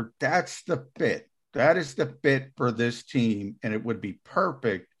receiver. That's the fit. That is the fit for this team, and it would be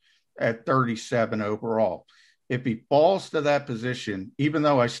perfect at 37 overall. If he falls to that position, even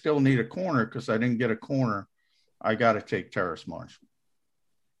though I still need a corner because I didn't get a corner, I got to take Terrace Marshall.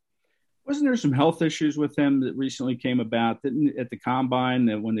 Wasn't there some health issues with him that recently came about? At the combine,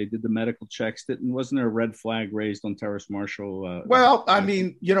 that when they did the medical checks, wasn't there a red flag raised on Terrace Marshall? Well, I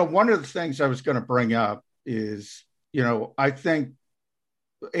mean, one of the things I was going to bring up is, I think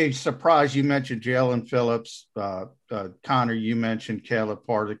a surprise. You mentioned Jalen Phillips, Connor. You mentioned Caleb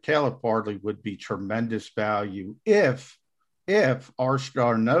Parley. Caleb Parley would be tremendous value if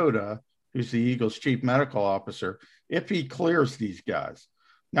Arshar Noda, who's the Eagles' chief medical officer, if he clears these guys.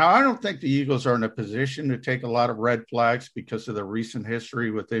 Now, I don't think the Eagles are in a position to take a lot of red flags because of the recent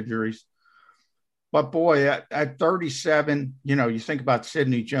history with injuries. But boy, at 37, you think about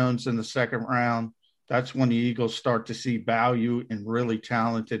Sidney Jones in the second round. That's when the Eagles start to see value in really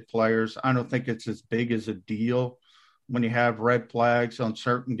talented players. I don't think it's as big as a deal when you have red flags on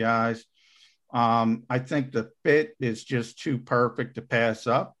certain guys. I think the fit is just too perfect to pass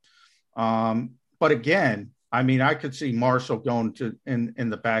up. But again, I mean, I could see Marshall going to in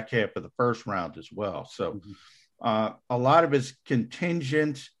the back half of the first round as well. So a lot of it's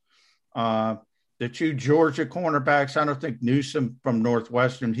contingent. The two Georgia cornerbacks, I don't think Newsome from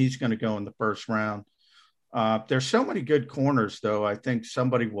Northwestern, he's going to go in the first round. There's so many good corners, though. I think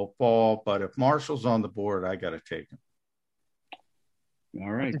somebody will fall. But if Marshall's on the board, I got to take him.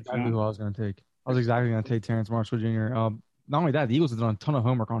 All right. That's exactly who I was going to take. I was exactly going to take Terrence Marshall Jr. Not only that, the Eagles have done a ton of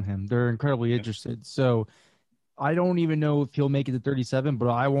homework on him. They're incredibly interested. So I don't even know if he'll make it to 37, but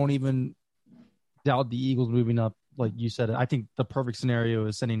I won't even doubt the Eagles moving up. Like you said, I think the perfect scenario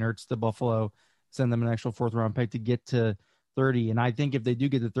is sending Ertz to Buffalo, send them an actual fourth-round pick to get to 30. And I think if they do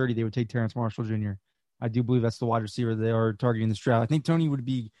get to 30, they would take Terrence Marshall Jr. I do believe that's the wide receiver they are targeting this draft. I think Tony would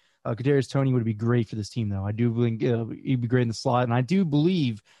be Kadarius Toney would be great for this team, though. I do think he'd be great in the slot. And I do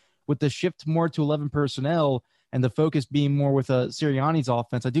believe with the shift more to 11 personnel and the focus being more with Sirianni's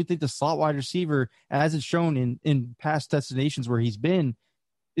offense, I do think the slot wide receiver, as it's shown in past destinations where he's been,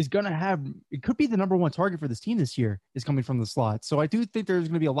 is going to have – it could be the number one target for this team this year is coming from the slot. So I do think there's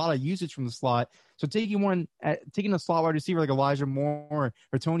going to be a lot of usage from the slot. So taking a slot wide receiver like Elijah Moore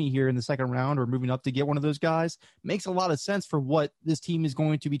or Tony here in the second round or moving up to get one of those guys makes a lot of sense for what this team is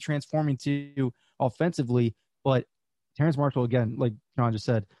going to be transforming to offensively. But Terrence Marshall, again, like John just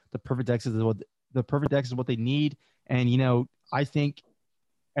said, the perfect X is what they need. And, I think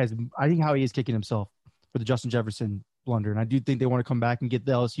how he is kicking himself for the Justin Jefferson blunder. And I do think they want to come back and get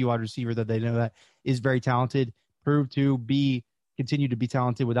the LSU wide receiver that they know that is very talented, continue to be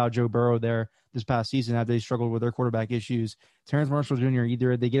talented without Joe Burrow there this past season after they struggled with their quarterback issues. Terrence Marshall Jr.,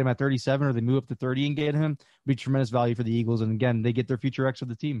 either they get him at 37 or they move up to 30 and get him, would be tremendous value for the Eagles. And again, they get their future X of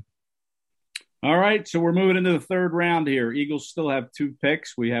the team. All right, so we're moving into the third round here. Eagles still have 2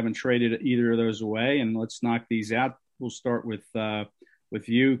 picks. We haven't traded either of those away, and let's knock these out. We'll start with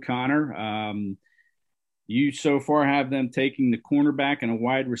you, Connor. You so far have them taking the cornerback and a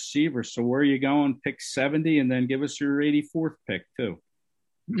wide receiver. So where are you going? Pick 70, and then give us your 84th pick too.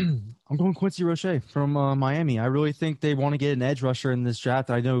 I'm going Quincy Roche from Miami. I really think they want to get an edge rusher in this draft.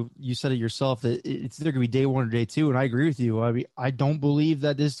 I know you said it yourself that it's either going to be day 1 or day 2, and I agree with you. I mean, I don't believe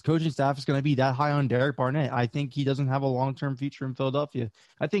that this coaching staff is going to be that high on Derek Barnett. I think he doesn't have a long-term future in Philadelphia.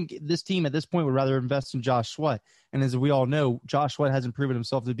 I think this team at this point would rather invest in Josh Sweat. And as we all know, Josh Sweat hasn't proven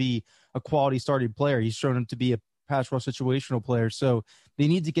himself to be a quality starting player. He's shown him to be a pass rush situational player. So they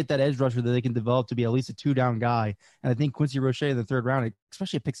need to get that edge rusher that they can develop to be at least a 2-down guy. And I think Quincy Roche in the third round,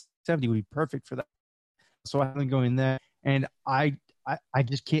 especially at pick 70, would be perfect for that. So I'm going there. And I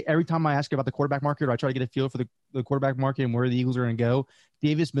just can't – every time I ask about the quarterback market or I try to get a feel for the quarterback market and where the Eagles are going to go,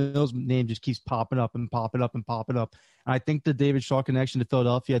 Davis Mills' name just keeps popping up and popping up and popping up. And I think the David Shaw connection to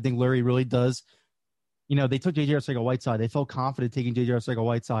Philadelphia, I think Lurie really does – they took J.J. Arcega-Whiteside. They felt confident taking J.J.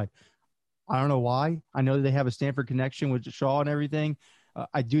 Arcega-Whiteside. I don't know why. I know they have a Stanford connection with Shaw and everything.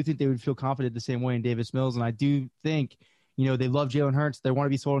 I do think they would feel confident the same way in Davis Mills. And I do think, they love Jalen Hurts. They want to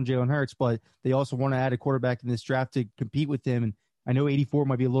be sold on Jalen Hurts, but they also want to add a quarterback in this draft to compete with him. And I know 84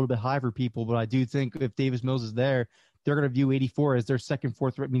 might be a little bit high for people, but I do think if Davis Mills is there, they're going to view 84 as their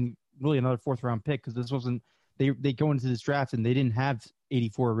really another 4th-round pick because this wasn't – they go into this draft and they didn't have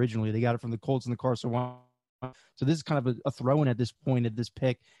 84 originally. They got it from the Colts and the Carson Wentz. So this is kind of a throw-in at this point at this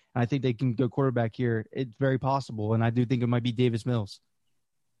pick. And I think they can go quarterback here. It's very possible. And I do think it might be Davis Mills.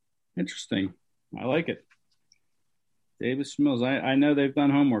 Interesting. I like it. Davis Mills. I know they've done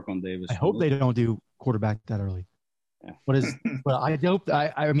homework on Davis. I hope they don't do quarterback that early. Yeah. But I hope.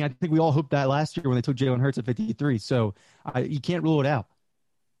 I think we all hoped that last year when they took Jalen Hurts at 53. So you can't rule it out.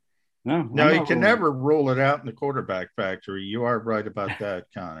 No, you can never rule it out in the quarterback factory. You are right about that,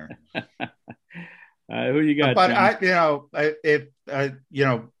 Connor. Who you got? But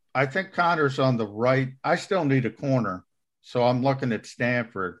I think Connor's on the right. I still need a corner, so I'm looking at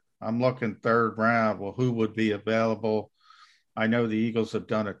Stanford. I'm looking third round. Well, who would be available? I know the Eagles have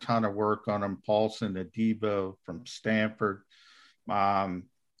done a ton of work on him. Paulson Adebo from Stanford. And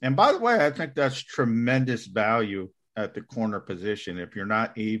by the way, I think that's tremendous value at the corner position. If you're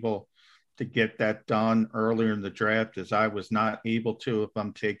not able to get that done earlier in the draft, as I was not able to, if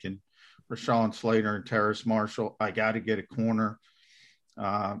I'm taking Rashawn Slater and Terrace Marshall, I got to get a corner.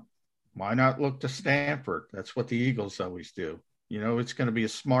 Why not look to Stanford? That's what the Eagles always do. It's going to be a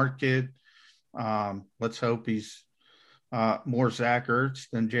smart kid. Let's hope he's more Zach Ertz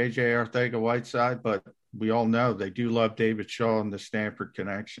than J.J. Arcega-Whiteside, but we all know they do love David Shaw and the Stanford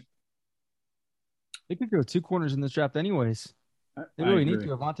connection. They could go 2 corners in this draft anyways. They really need to.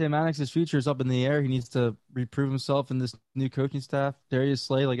 Avonte Maddox's future is up in the air. He needs to reprove himself in this new coaching staff. Darius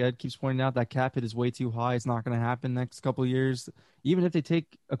Slay, like Ed keeps pointing out, that cap hit is way too high. It's not going to happen next couple of years. Even if they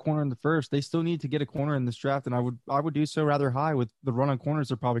take a corner in the first, they still need to get a corner in this draft, and I would do so rather high with the run on corners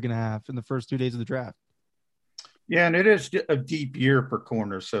they're probably going to have in the first 2 days of the draft. Yeah, and it is a deep year for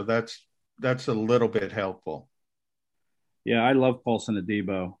corners, so that's a little bit helpful. Yeah, I love Paulson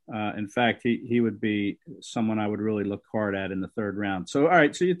Adebo. In fact, he would be someone I would really look hard at in the 3rd round. So, all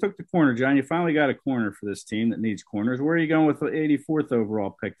right, so you took the corner, John. You finally got a corner for this team that needs corners. Where are you going with the 84th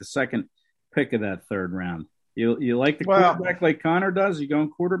overall pick, the 2nd pick of that 3rd round? You like the quarterback like Connor does? You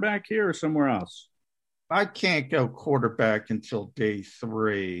going quarterback here or somewhere else? I can't go quarterback until day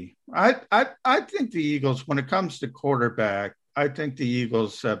 3. I think the Eagles, when it comes to quarterback, I think the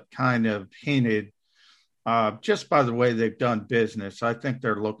Eagles have kind of hinted, just by the way they've done business, I think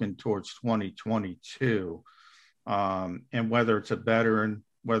they're looking towards 2022. And whether it's a veteran,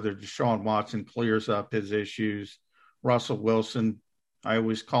 whether Deshaun Watson clears up his issues, Russell Wilson, I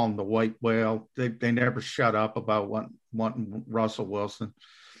always call him the white whale. They never shut up about wanting Russell Wilson.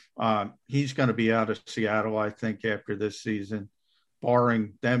 He's going to be out of Seattle, I think, after this season,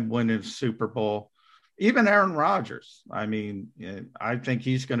 barring them winning the Super Bowl. Even Aaron Rodgers. I mean, I think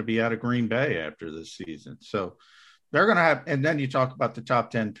he's going to be out of Green Bay after this season. So they're going to have – and then you talk about the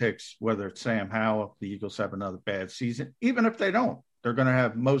top 10 picks, whether it's Sam Howell, the Eagles have another bad season. Even if they don't, they're going to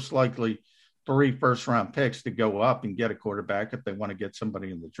have most likely 3 first-round picks to go up and get a quarterback if they want to get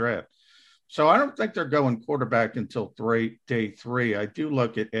somebody in the draft. So I don't think they're going quarterback until day 3. I do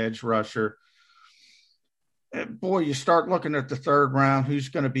look at edge rusher. Boy, you start looking at the 3rd round, who's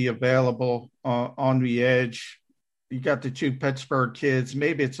going to be available on the edge. You got the 2 Pittsburgh kids.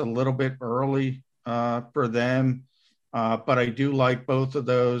 Maybe it's a little bit early for them, but I do like both of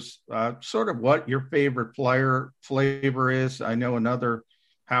those. Sort of what your favorite player flavor is. I know another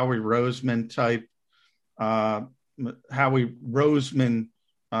Howie Roseman type, Howie Roseman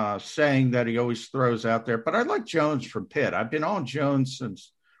saying that he always throws out there. But I like Jones from Pitt. I've been on Jones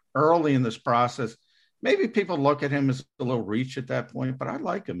since early in this process. Maybe people look at him as a little reach at that point, but I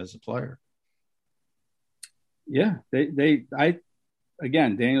like him as a player. Yeah,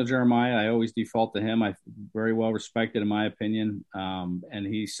 again, Daniel Jeremiah, I always default to him. I very well respected in my opinion. And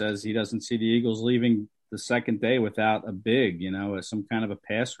he says he doesn't see the Eagles leaving the 2nd day without a big, some kind of a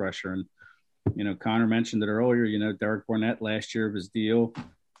pass rusher. And, Connor mentioned it earlier, Derek Barnett last year of his deal.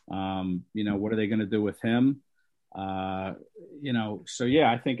 What are they going to do with him? So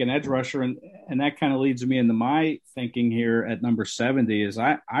yeah, I think an edge rusher, and that kind of leads me into my thinking here at number 70 is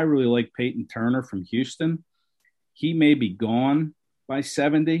I really like Peyton Turner from Houston. He may be gone by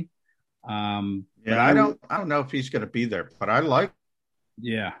 70. I don't know if he's going to be there, but I like.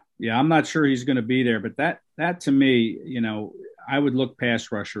 Yeah. I'm not sure he's going to be there, but that to me, I would look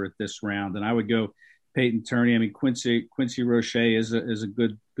pass rusher at this round, and I would go Peyton Turner. I mean, Quincy Roche is a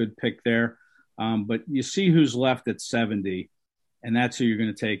good pick there. But you see who's left at 70, and that's who you're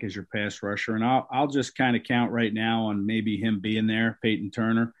going to take as your pass rusher. And I'll just kind of count right now on maybe him being there, Peyton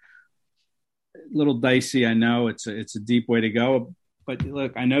Turner. A little dicey, I know. It's a deep way to go. But,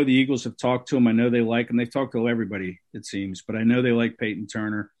 look, I know the Eagles have talked to him. I know they like him. They've talked to everybody, it seems. But I know they like Peyton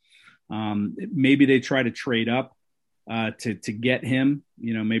Turner. Maybe they try to trade up to get him.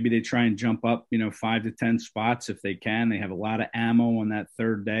 Maybe they try and jump up, 5 to 10 spots if they can. They have a lot of ammo on that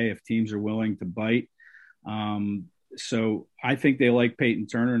 3rd day if teams are willing to bite. So I think they like Peyton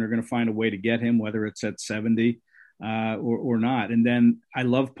Turner, and they're going to find a way to get him, whether it's at 70 or not. And then I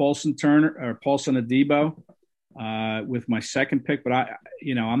love Paulson Adebo with my 2nd pick, but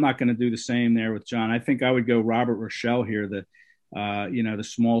I'm not going to do the same there with John. I think I would go Robert Rochelle here, the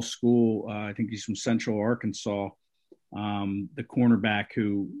small school. I think he's from Central Arkansas. The cornerback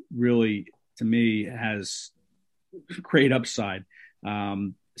who really, to me, has great upside. So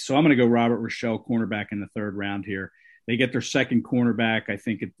I'm going to go Robert Rochelle, cornerback in the 3rd round here. They get their 2nd cornerback. I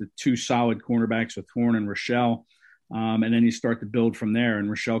think it's the 2 solid cornerbacks with Horn and Rochelle. And then you start to build from there. And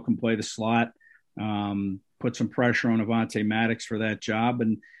Rochelle can play the slot, put some pressure on Avonte Maddox for that job.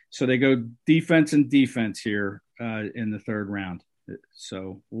 And so they go defense and defense here in the 3rd round.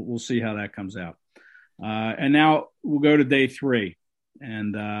 So we'll see how that comes out. And now we'll go to day 3,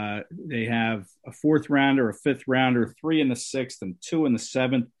 and they have a 4th rounder, a 5th rounder, 3 in the 6th, and 2 in the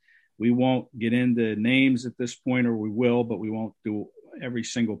 7th. We won't get into names at this point, or we will, but we won't do every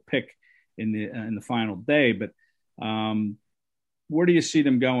single pick in the final day. But where do you see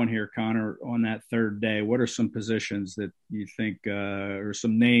them going here, Connor, on that third day? What are some positions that you think, or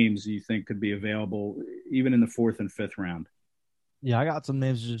some names you think could be available even in the 4th and 5th round? Yeah, I got some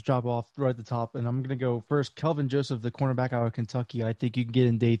names to just drop off right at the top, and I'm going to go first. Kelvin Joseph, the cornerback out of Kentucky. I think you can get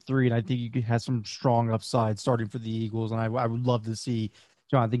in day 3, and I think you could have some strong upside starting for the Eagles. And I would love to see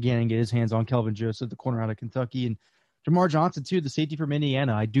Jonathan Gannon get his hands on Kelvin Joseph, the corner out of Kentucky, and Jamar Johnson too, the safety from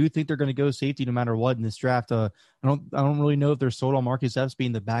Indiana. I do think they're going to go safety no matter what in this draft. I don't really know if they're sold on Marcus Epps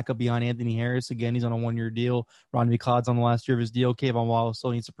being the backup behind Anthony Harris. Again, he's on a 1-year deal. Rodney McLeod's on the last year of his deal. Kayvon Wallace still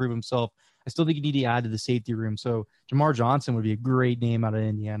needs to prove himself. I still think you need to add to the safety room. So Jamar Johnson would be a great name out of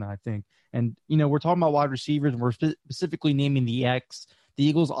Indiana, I think. And, we're talking about wide receivers, and we're specifically naming the X. The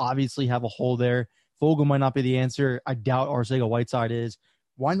Eagles obviously have a hole there. Fogle might not be the answer. I doubt Arcega-Whiteside is.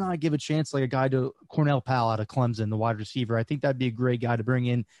 Why not give a chance like a guy to Cornell Powell out of Clemson, the wide receiver? I think that'd be a great guy to bring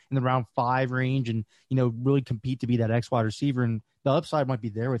in the round 5 range and, really compete to be that X wide receiver. And the upside might be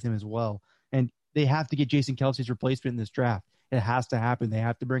there with him as well. And they have to get Jason Kelce's replacement in this draft. It has to happen. They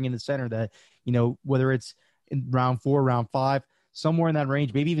have to bring in the center that, whether it's in round 4, round 5, somewhere in that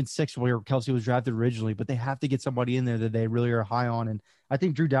range, maybe even 6 where Kelce was drafted originally, but they have to get somebody in there that they really are high on. And I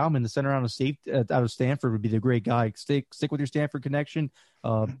think Drew Dalman, the center out of Stanford, would be the great guy. Stick with your Stanford connection.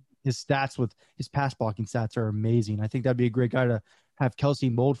 His stats with his pass blocking stats are amazing. I think that'd be a great guy to have Kelce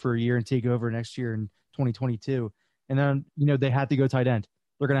mold for a year and take over next year in 2022. And then, they have to go tight end.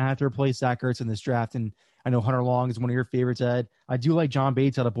 They're going to have to replace Zach Ertz in this draft. And I know Hunter Long is one of your favorites, Ed. I do like John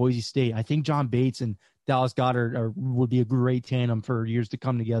Bates out of Boise State. I think John Bates and Dallas Goedert would be a great tandem for years to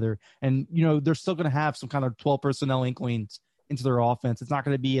come together. And, they're still going to have some kind of 12 personnel inklings into their offense. It's not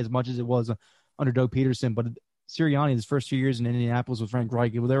going to be as much as it was under Doug Peterson, but Sirianni, his first 2 years in Indianapolis with Frank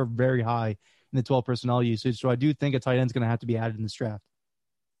Reich, they were very high in the 12 personnel usage. So I do think a tight end is going to have to be added in this draft.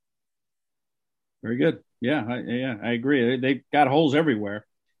 Very good. Yeah, I agree. They've got holes everywhere.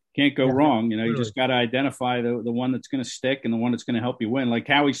 Can't go wrong. You just got to identify the one that's going to stick and the one that's going to help you win. Like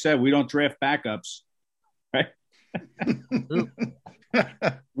Howie said, we don't draft backups, right?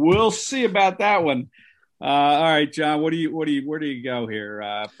 We'll see about that one. All right, John, where do you go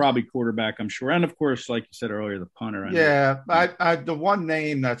here? Probably quarterback, I'm sure. And of course, like you said earlier, the punter. Yeah. I the one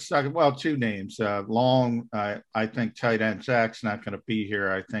name that's, 2 names, Long, I think tight end Zach's not going to be here,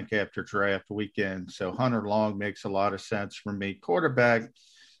 I think, after draft weekend. So Hunter Long makes a lot of sense for me. Quarterback.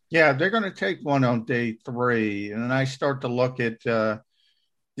 Yeah, they're going to take one on day 3. And then I start to look at the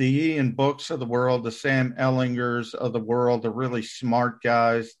Ian Books of the world, the Sam Ellingers of the world, the really smart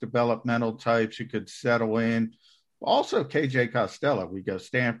guys, developmental types who could settle in. Also, KJ Costello, we go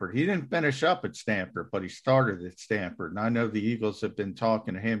Stanford. He didn't finish up at Stanford, but he started at Stanford. And I know the Eagles have been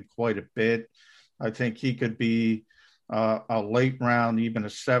talking to him quite a bit. I think he could be a late round, even a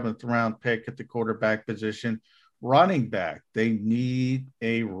 7th round pick at the quarterback position. Running back, they need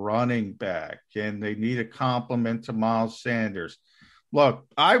a running back, and they need a complement to Miles Sanders. Look,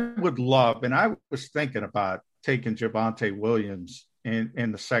 I would love, and I was thinking about taking Javonte Williams in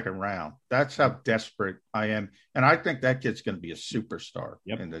the 2nd round. That's how desperate I am. And I think that kid's going to be a superstar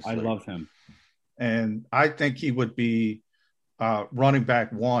in this league. I love him. And I think he would be running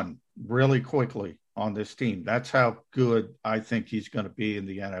back 1 really quickly on this team. That's how good I think he's going to be in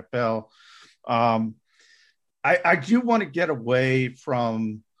the NFL. I do want to get away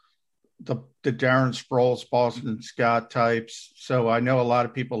from the Darren Sproles, Boston Scott types. So I know a lot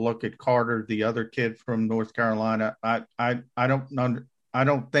of people look at Carter, the other kid from North Carolina. I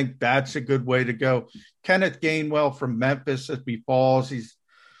don't think that's a good way to go. Kenneth Gainwell from Memphis as he falls. He's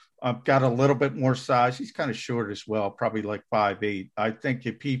got a little bit more size. He's kind of short as well, probably like 5'8". I think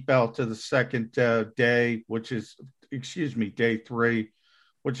if he fell to the 2nd day, day 3,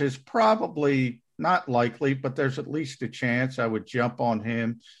 which is probably not likely, but there's at least a chance I would jump on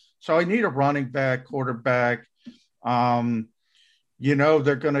him. So I need a running back, quarterback. They're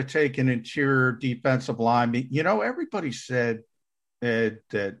going to take an interior defensive lineman. Everybody said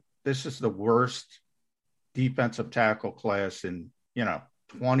that this is the worst defensive tackle class in,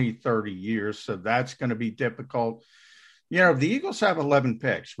 20, 30 years. So that's going to be difficult. The Eagles have 11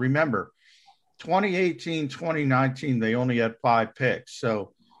 picks. Remember, 2018, 2019, they only had 5 picks.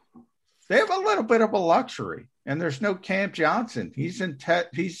 So they have a little bit of a luxury, and there's no Cam Johnson. He's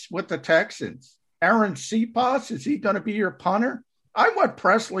with the Texans. Aaron Cepas, is he going to be your punter? I want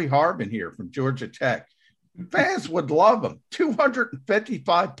Presley Harvin here from Georgia Tech. Fans would love him.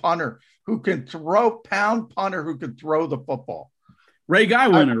 255 punter who can pound punter who can throw the football. Ray Guy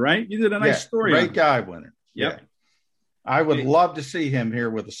winner, right? You did a nice story. Ray Guy winner. Yep. Yeah. I would love to see him here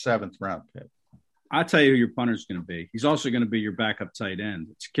with a 7th round pick. I'll tell you who your punter is going to be. He's also going to be your backup tight end.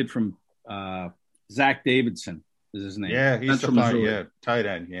 It's a kid from Zach Davidson is his name. Yeah, he's Central Missouri. Yeah, tight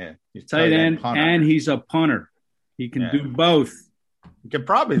end. Yeah, he's tight end, and he's a punter. He can do both. He can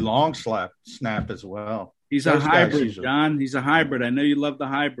probably long snap as well. He's a hybrid, John. He's a hybrid. I know you love the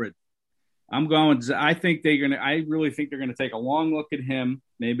hybrid. I really think they're gonna take a long look at him,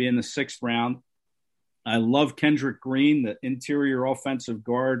 maybe in the 6th round. I love Kendrick Green, the interior offensive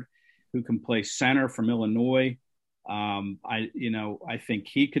guard who can play center from Illinois. I think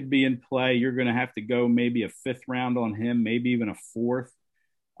he could be in play. You're going to have to go maybe a 5th round on him, maybe even a 4th.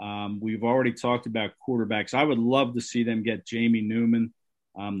 We've already talked about quarterbacks. I would love to see them get Jamie Newman,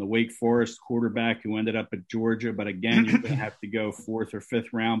 the Wake Forest quarterback who ended up at Georgia. But again, you're going to have to go 4th or 5th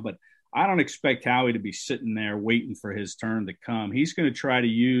round. But I don't expect Howie to be sitting there waiting for his turn to come. He's going to try to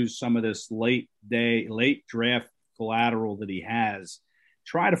use some of this late draft collateral that he has.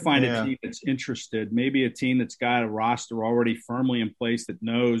 Try to find a team that's interested, maybe a team that's got a roster already firmly in place that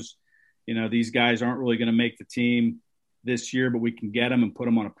knows, these guys aren't really going to make the team this year, but we can get them and put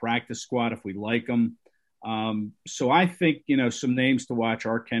them on a practice squad if we like them. So I think, some names to watch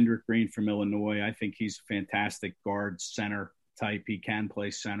are Kendrick Green from Illinois. I think he's a fantastic guard center type. He can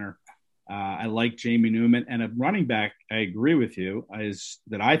play center. I like Jamie Newman, and a running back. I agree with you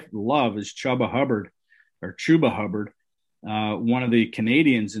that I love is Chuba Hubbard, one of the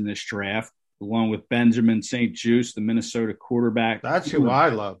Canadians in this draft, along with Benjamin St-Juste, the Minnesota quarterback. That's who I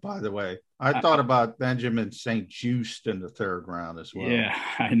love, by the way. I thought about Benjamin St-Juste in the 3rd round as well. Yeah,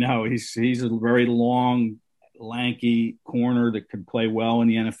 I know. He's a very long, lanky corner that could play well in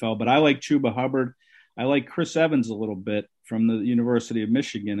the NFL. But I like Chuba Hubbard. I like Chris Evans a little bit from the University of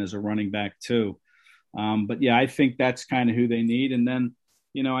Michigan as a running back too. But yeah, I think that's kind of who they need. And then,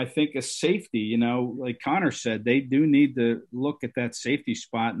 I think a safety, like Connor said, they do need to look at that safety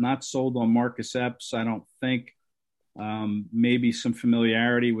spot. Not sold on Marcus Epps, I don't think. Maybe some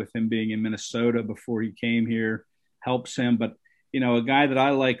familiarity with him being in Minnesota before he came here helps him. But, a guy that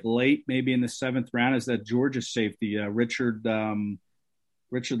I like late, maybe in the 7th round, is that Georgia safety, Richard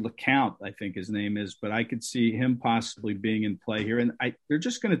LeCount, I think his name is. But I could see him possibly being in play here. And they're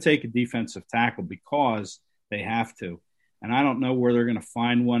just going to take a defensive tackle because they have to. And I don't know where they're going to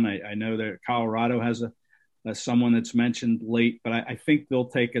find one. I know that Colorado has someone that's mentioned late, but I think they'll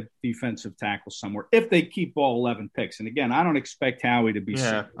take a defensive tackle somewhere if they keep all 11 picks. And again, I don't expect Howie to be.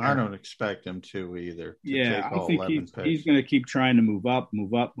 Yeah, I don't expect him to either. I think he's going to keep trying to move up,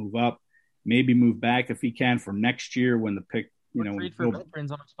 maybe move back if he can for next year when the pick. Trade for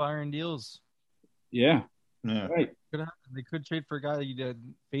veterans on expiring deals. Yeah, right. They could trade for a guy that you did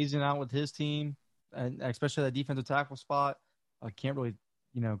phasing out with his team. And especially that defensive tackle spot, I can't really,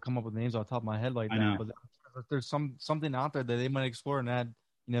 come up with names off the top of my head like that. But there's something out there that they might explore and add,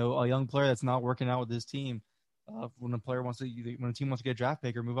 a young player that's not working out with his team. When a team wants to get a draft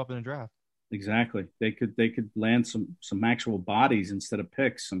pick or move up in a draft. Exactly. They could land some actual bodies instead of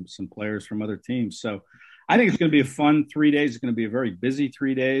picks, some players from other teams. So I think it's going to be a fun 3 days. It's going to be a very busy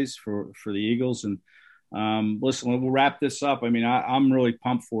 3 days for the Eagles. And listen, we'll wrap this up. I mean, I'm really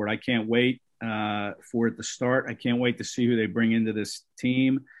pumped for it. I can't wait for it to start. I can't wait to see who they bring into this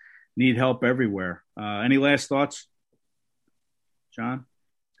team. Need help everywhere. Any last thoughts, John,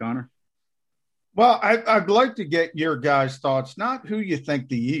 Connor? Well, I'd like to get your guys' thoughts, not who you think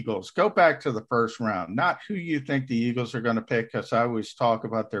the Eagles, go back to the 1st round, not who you think the Eagles are going to pick, because I always talk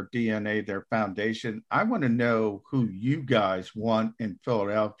about their DNA, their foundation. I want to know who you guys want in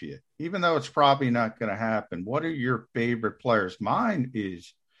Philadelphia, even though it's probably not going to happen. What are your favorite players? Mine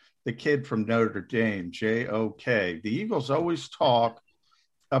is the kid from Notre Dame, J.O.K. The Eagles always talk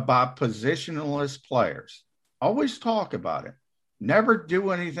about positionless players, always talk about it, never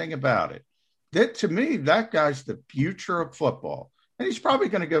do anything about it. That, to me, that guy's the future of football. And he's probably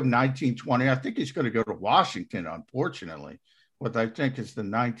going to go 19, 20. I think he's going to go to Washington, unfortunately, what I think is the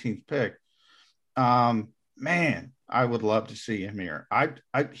 19th pick. Man, I would love to see him here.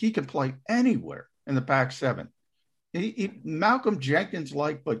 He can play anywhere in the Pac-7. Malcolm Jenkins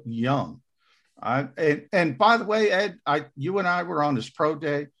like, but young. And by the way, Ed, you and I were on his pro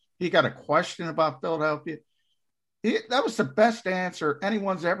day. He got a question about Philadelphia. That was the best answer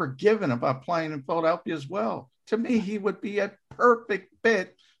anyone's ever given about playing in Philadelphia as well. To me, he would be a perfect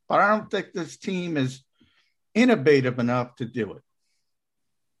fit, but I don't think this team is innovative enough to do it.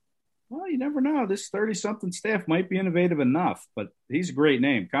 Well, you never know. This 30-something staff might be innovative enough, but he's a great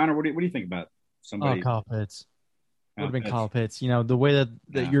name. Connor, what do you think about somebody? Kyle Pitts. Would have been Kyle Pitts. The way that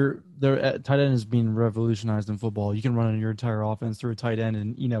their tight end is being revolutionized in football. You can run your entire offense through a tight end,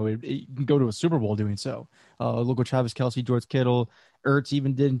 and you can go to a Super Bowl doing so. Look what Travis Kelce, George Kittle, Ertz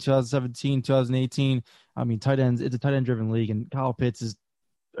even did in 2017, 2018. I mean, tight ends. It's a tight end driven league, and Kyle Pitts is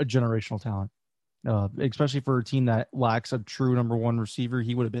a generational talent. especially for a team that lacks a true number one receiver.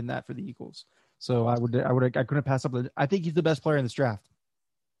 He would have been that for the Eagles. So I couldn't pass up. I think he's the best player in this draft.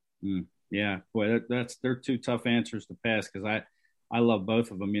 Yeah, boy, they're two tough answers to pass because I love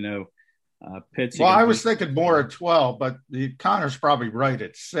both of them. Pitts. Well, I was thinking more at 12, but Connor's probably right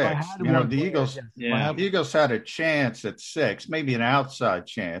at 6. The Eagles. Yeah, the Eagles had a chance at 6, maybe an outside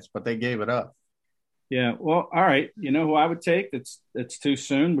chance, but they gave it up. Yeah, well, all right. You know who I would take? It's too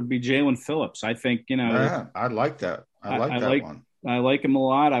soon. Would be Jalen Phillips. I think I like that. I like one. I like him a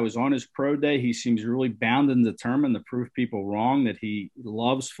lot. I was on his pro day. He seems really bound and determined to prove people wrong, that he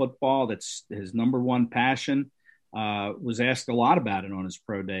loves football. That's his number one passion. Was asked a lot about it on his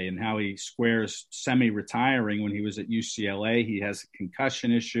pro day and how he squares semi-retiring when he was at UCLA. He has a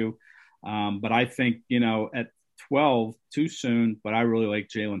concussion issue. But I think, at 12, too soon, but I really like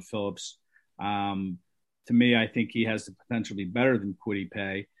Jalen Phillips. To me, I think he has the potential to be better than Kwity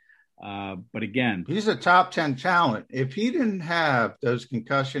Paye. But again, he's a top 10 talent. If he didn't have those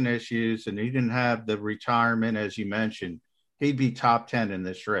concussion issues and he didn't have the retirement, as you mentioned, he'd be top 10 in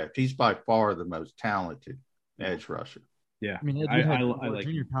this draft. He's by far the most talented edge rusher. Yeah. I mean, I like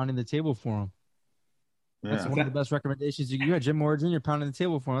Jr. pounding the table for him. That's one of the best recommendations you can get. Jim Moore Jr. pounding the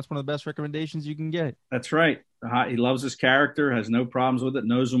table for him. That's one of the best recommendations you can get. That's right. He loves his character, has no problems with it,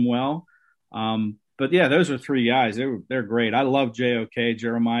 knows him well. But yeah, those are three guys. They're great. I love JOK,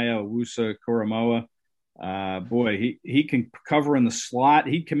 Jeremiah Owusu-Koramoah. Boy, he can cover in the slot.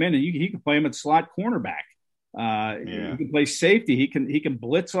 He'd come in and he can play him at slot cornerback. He can play safety. He can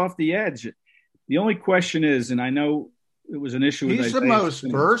blitz off the edge. The only question is, and I know it was an issue with He's the most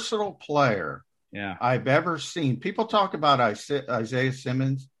versatile player I've ever seen. People talk about Isaiah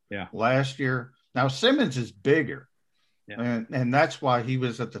Simmons last year. Now, Simmons is bigger. Yeah. And that's why he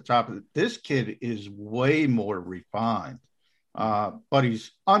was at the top of it. This kid is way more refined, but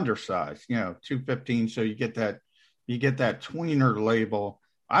he's undersized, 215. So you get that tweener label.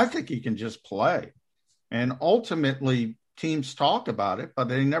 I think he can just play. And ultimately, teams talk about it, but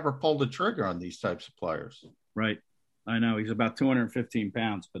they never pull the trigger on these types of players. Right. I know he's about 215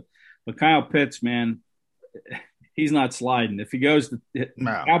 pounds, but Kyle Pitts, man, he's not sliding. If he goes,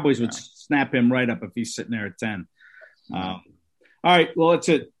 Cowboys would snap him right up if he's sitting there at 10. All right. Well, that's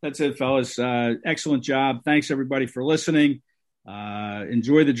it, fellas. Excellent job. Thanks everybody for listening.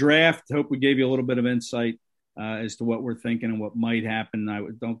 Enjoy the draft. Hope we gave you a little bit of insight as to what we're thinking and what might happen.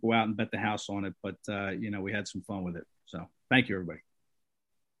 Don't go out and bet the house on it, but we had some fun with it. So thank you, everybody.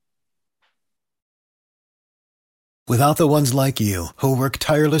 Without the ones like you who work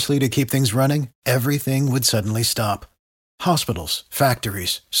tirelessly to keep things running, everything would suddenly stop. Hospitals,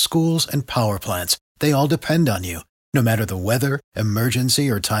 factories, schools, and power plants, they all depend on you. No matter the weather, emergency,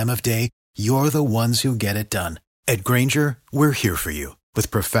 or time of day, you're the ones who get it done. At Grainger, we're here for you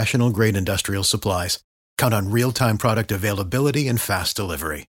with professional-grade industrial supplies. Count on real-time product availability and fast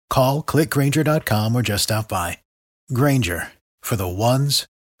delivery. Call, click Grainger.com, or just stop by. Grainger, for the ones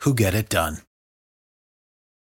who get it done.